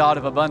God is a God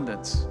of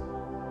abundance.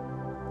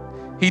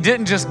 He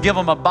didn't just give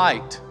them a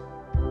bite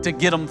to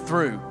get them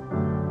through.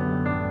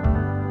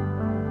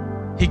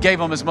 He gave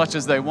them as much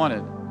as they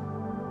wanted.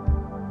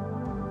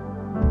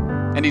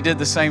 And he did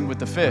the same with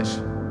the fish.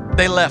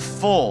 They left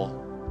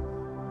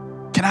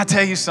full. Can I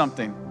tell you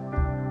something?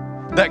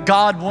 That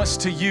God wants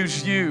to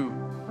use you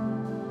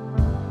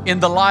in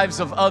the lives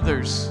of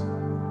others.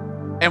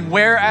 And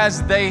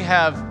whereas they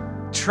have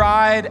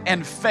tried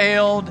and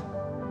failed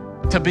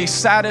to be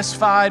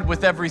satisfied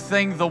with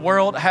everything the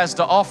world has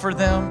to offer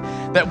them,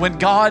 that when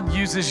God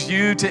uses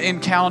you to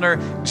encounter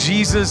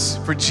Jesus,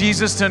 for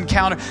Jesus to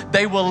encounter,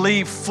 they will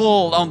leave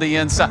full on the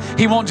inside.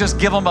 He won't just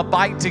give them a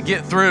bite to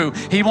get through.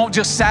 He won't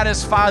just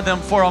satisfy them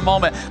for a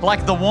moment.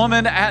 Like the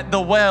woman at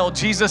the well,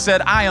 Jesus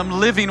said, I am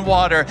living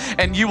water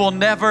and you will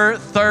never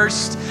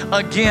thirst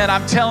again.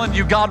 I'm telling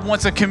you, God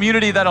wants a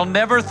community that'll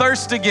never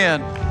thirst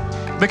again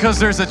because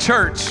there's a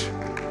church.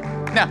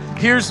 Now,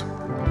 here's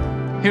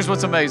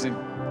what's amazing.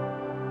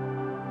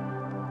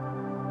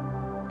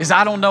 Is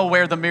I don't know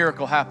where the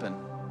miracle happened.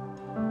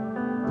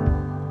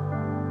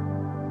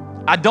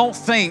 I don't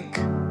think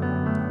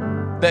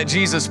that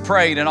Jesus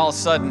prayed and all of a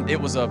sudden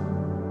it was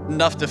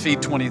enough to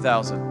feed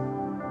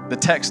 20,000. The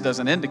text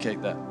doesn't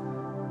indicate that.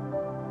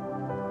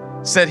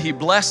 It said he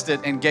blessed it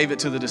and gave it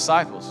to the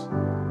disciples.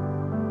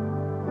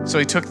 So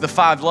he took the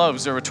 5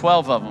 loaves, there were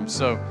 12 of them,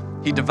 so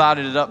he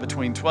divided it up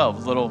between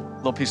 12.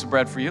 Little piece of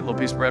bread for you, little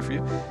piece of bread for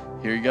you.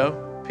 Here you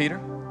go, Peter.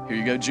 Here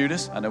you go,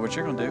 Judas. I know what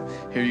you're gonna do.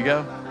 Here you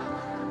go,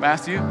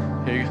 Matthew.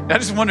 Here you go. I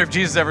just wonder if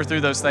Jesus ever threw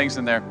those things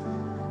in there.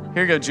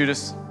 Here you go,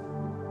 Judas.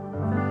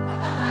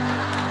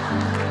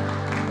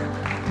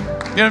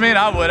 You know what I mean?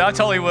 I would. I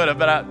totally would have,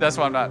 but that's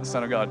why I'm not the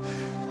Son of God.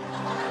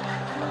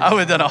 I would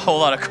have done a whole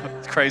lot of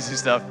crazy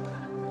stuff.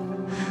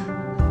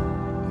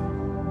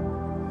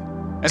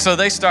 And so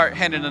they start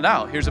handing it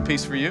out. Here's a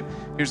piece for you.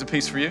 Here's a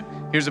piece for you.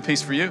 Here's a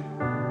piece for you.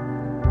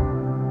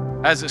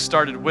 As it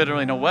started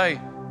whittling away,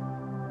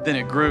 then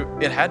it grew.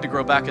 It had to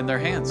grow back in their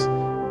hands.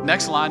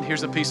 Next line,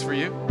 here's a piece for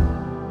you.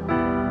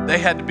 They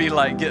had to be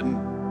like getting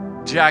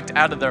jacked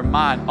out of their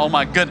mind. Oh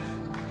my goodness.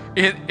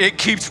 It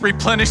keeps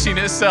replenishing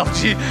itself.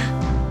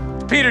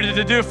 Peter, did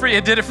it do it for you?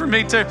 It did it for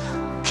me too.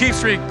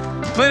 Keeps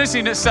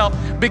replenishing itself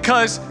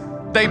because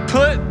they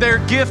put their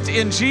gift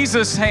in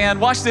Jesus' hand.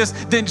 Watch this.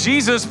 Then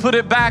Jesus put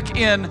it back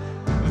in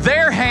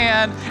their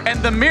hand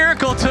and the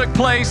miracle took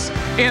place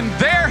in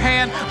their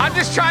hand. I'm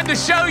just trying to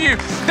show you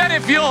that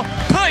if you'll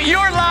put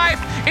your life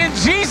in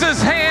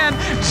Jesus' hand,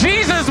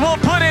 Jesus will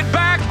put it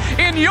back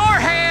in your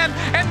hand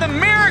and the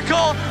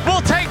miracle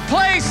will take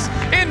place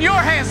in your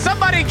hand.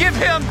 Somebody give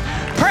him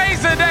praise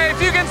today.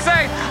 If you can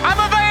say,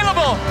 I'm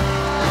available.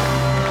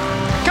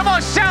 Come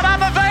on, shout,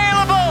 I'm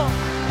available.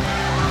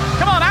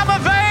 Come on, I'm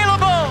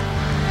available.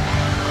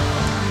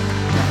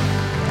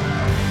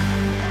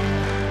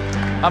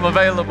 I'm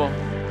available.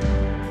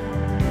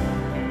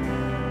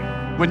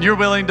 When you're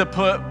willing to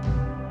put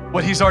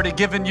what he's already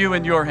given you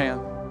in your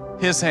hand,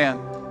 his hand,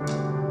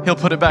 he'll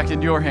put it back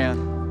in your hand.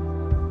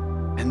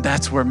 And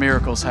that's where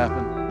miracles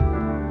happen.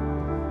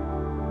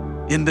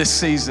 In this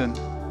season,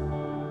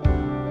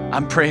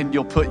 I'm praying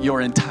you'll put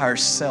your entire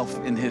self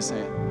in his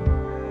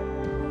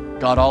hand.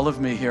 God, all of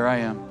me, here I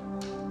am.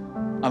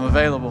 I'm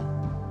available.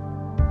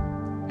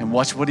 And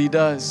watch what he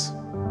does.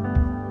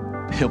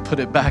 He'll put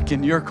it back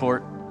in your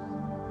court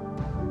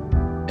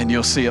and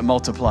you'll see it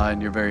multiply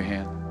in your very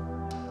hand.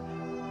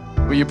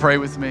 Will you pray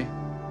with me?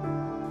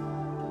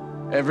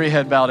 Every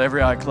head bowed,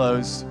 every eye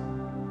closed.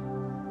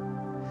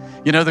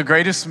 You know, the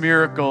greatest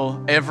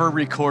miracle ever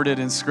recorded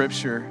in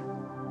Scripture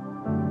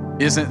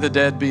isn't the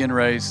dead being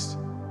raised.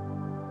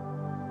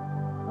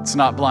 It's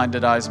not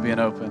blinded eyes being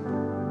opened.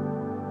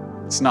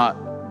 It's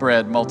not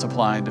bread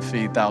multiplying to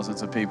feed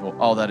thousands of people.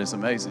 All that is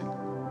amazing.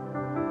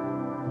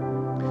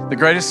 The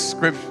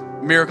greatest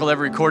miracle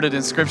ever recorded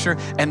in Scripture,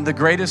 and the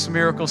greatest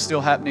miracle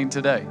still happening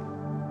today,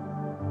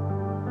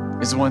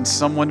 is when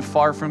someone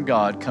far from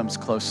God comes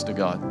close to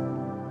God.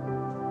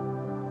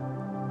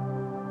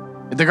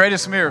 The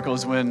greatest miracle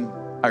is when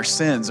our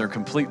sins are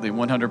completely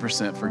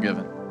 100%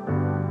 forgiven.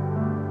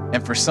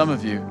 And for some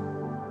of you,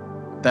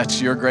 that's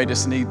your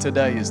greatest need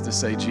today, is to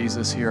say,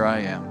 Jesus, here I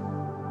am.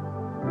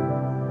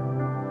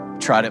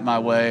 Tried it my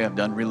way, I've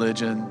done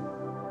religion.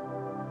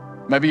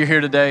 Maybe you're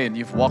here today and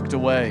you've walked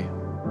away.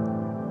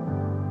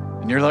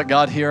 And you're like,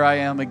 God, here I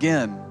am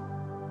again.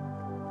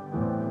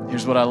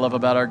 Here's what I love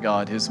about our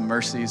God. His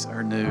mercies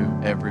are new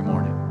every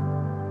morning.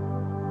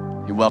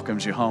 He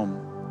welcomes you home.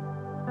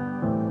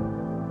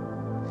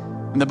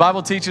 And the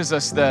Bible teaches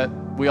us that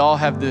we all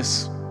have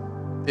this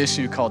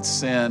issue called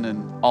sin,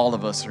 and all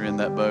of us are in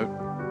that boat.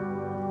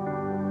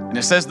 And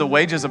it says the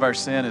wages of our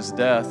sin is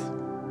death.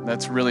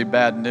 That's really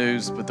bad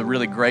news, but the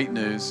really great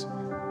news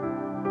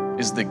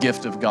is the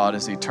gift of God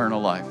is eternal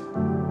life.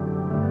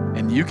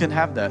 And you can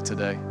have that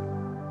today.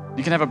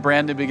 You can have a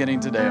brand new beginning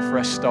today, a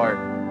fresh start.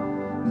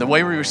 And the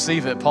way we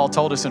receive it, Paul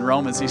told us in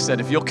Romans, he said,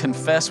 if you'll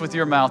confess with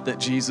your mouth that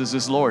Jesus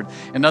is Lord.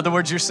 In other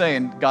words, you're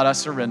saying, God, I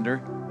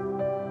surrender.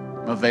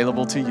 I'm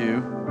available to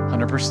you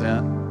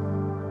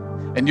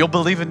 100%. And you'll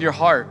believe in your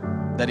heart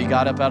that he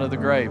got up out of the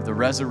grave, the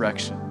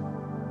resurrection.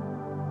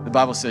 The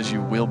Bible says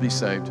you will be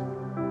saved.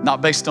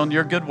 Not based on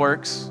your good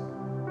works,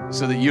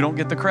 so that you don't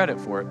get the credit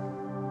for it,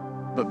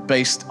 but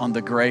based on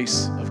the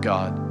grace of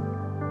God.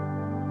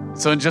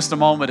 So in just a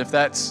moment, if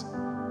that's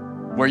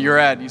where you're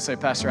at, you say,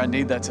 Pastor, I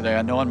need that today.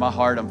 I know in my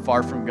heart I'm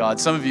far from God.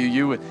 Some of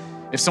you would,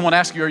 if someone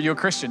asked you, are you a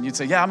Christian? You'd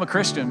say, yeah, I'm a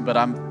Christian, but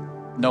I'm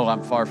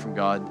far from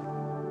God.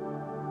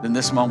 Then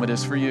this moment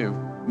is for you.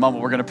 A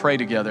moment we're gonna pray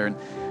together. And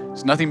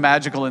there's nothing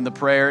magical in the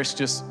prayer. It's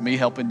just me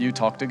helping you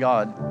talk to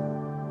God.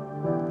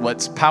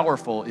 What's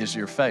powerful is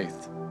your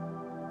faith.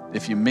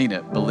 If you mean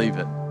it, believe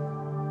it.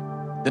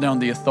 Then on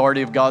the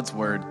authority of God's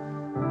word,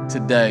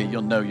 today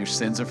you'll know your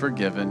sins are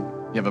forgiven.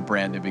 You have a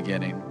brand new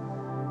beginning.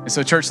 And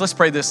so church, let's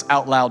pray this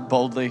out loud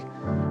boldly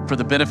for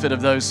the benefit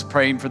of those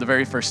praying for the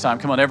very first time.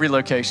 Come on, every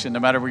location, no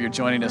matter where you're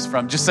joining us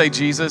from, just say,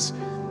 Jesus,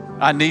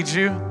 I need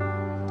you.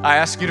 I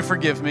ask you to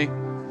forgive me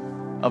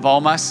of all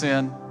my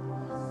sin.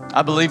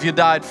 I believe you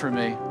died for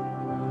me.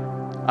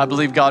 I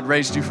believe God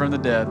raised you from the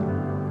dead.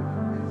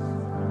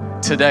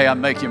 Today, I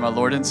make you my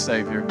Lord and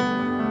Savior.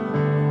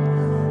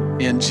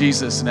 In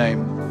Jesus'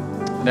 name.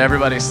 And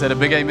everybody said a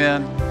big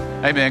amen.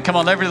 Amen. Come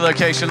on, every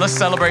location, let's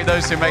celebrate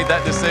those who made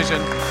that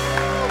decision.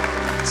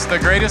 It's the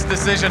greatest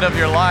decision of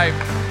your life.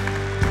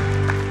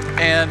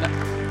 And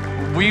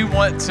we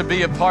want to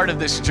be a part of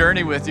this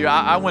journey with you.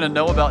 I want to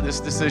know about this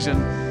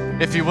decision,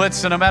 if you would.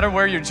 So no matter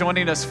where you're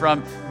joining us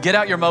from, get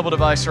out your mobile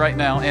device right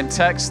now and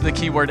text the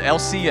keyword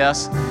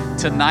LCS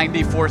to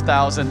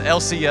 94,000,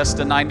 LCS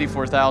to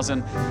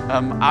 94,000.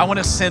 I want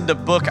to send a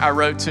book I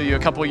wrote to you a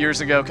couple of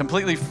years ago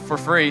completely for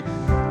free.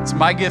 It's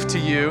my gift to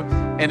you,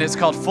 and it's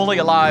called Fully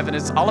Alive, and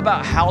it's all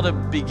about how to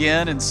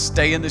begin and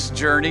stay in this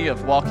journey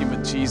of walking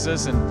with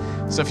Jesus.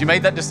 And so if you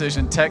made that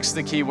decision, text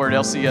the keyword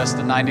LCS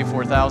to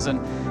 94,000,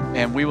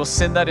 and we will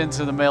send that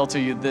into the mail to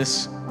you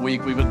this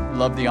week. We would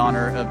love the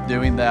honor of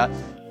doing that.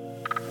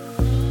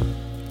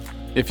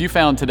 If you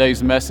found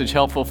today's message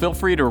helpful, feel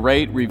free to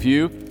rate,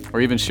 review,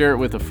 or even share it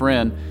with a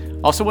friend.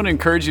 Also want to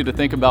encourage you to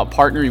think about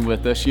partnering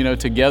with us.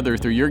 Together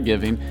through your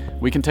giving,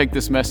 we can take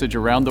this message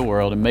around the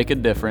world and make a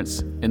difference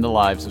in the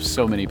lives of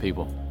so many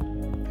people.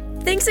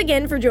 Thanks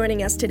again for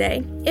joining us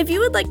today. If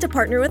you would like to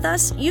partner with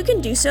us, you can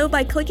do so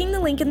by clicking the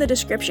link in the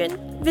description,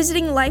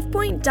 visiting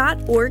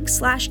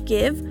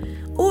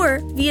lifepoint.org/give, or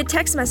via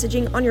text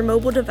messaging on your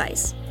mobile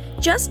device.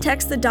 Just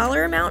text the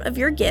dollar amount of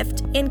your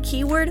gift and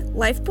keyword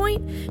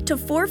LifePoint to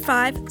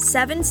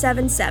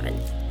 45777.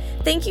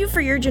 Thank you for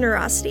your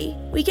generosity.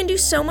 We can do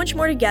so much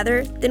more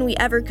together than we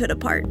ever could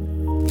apart.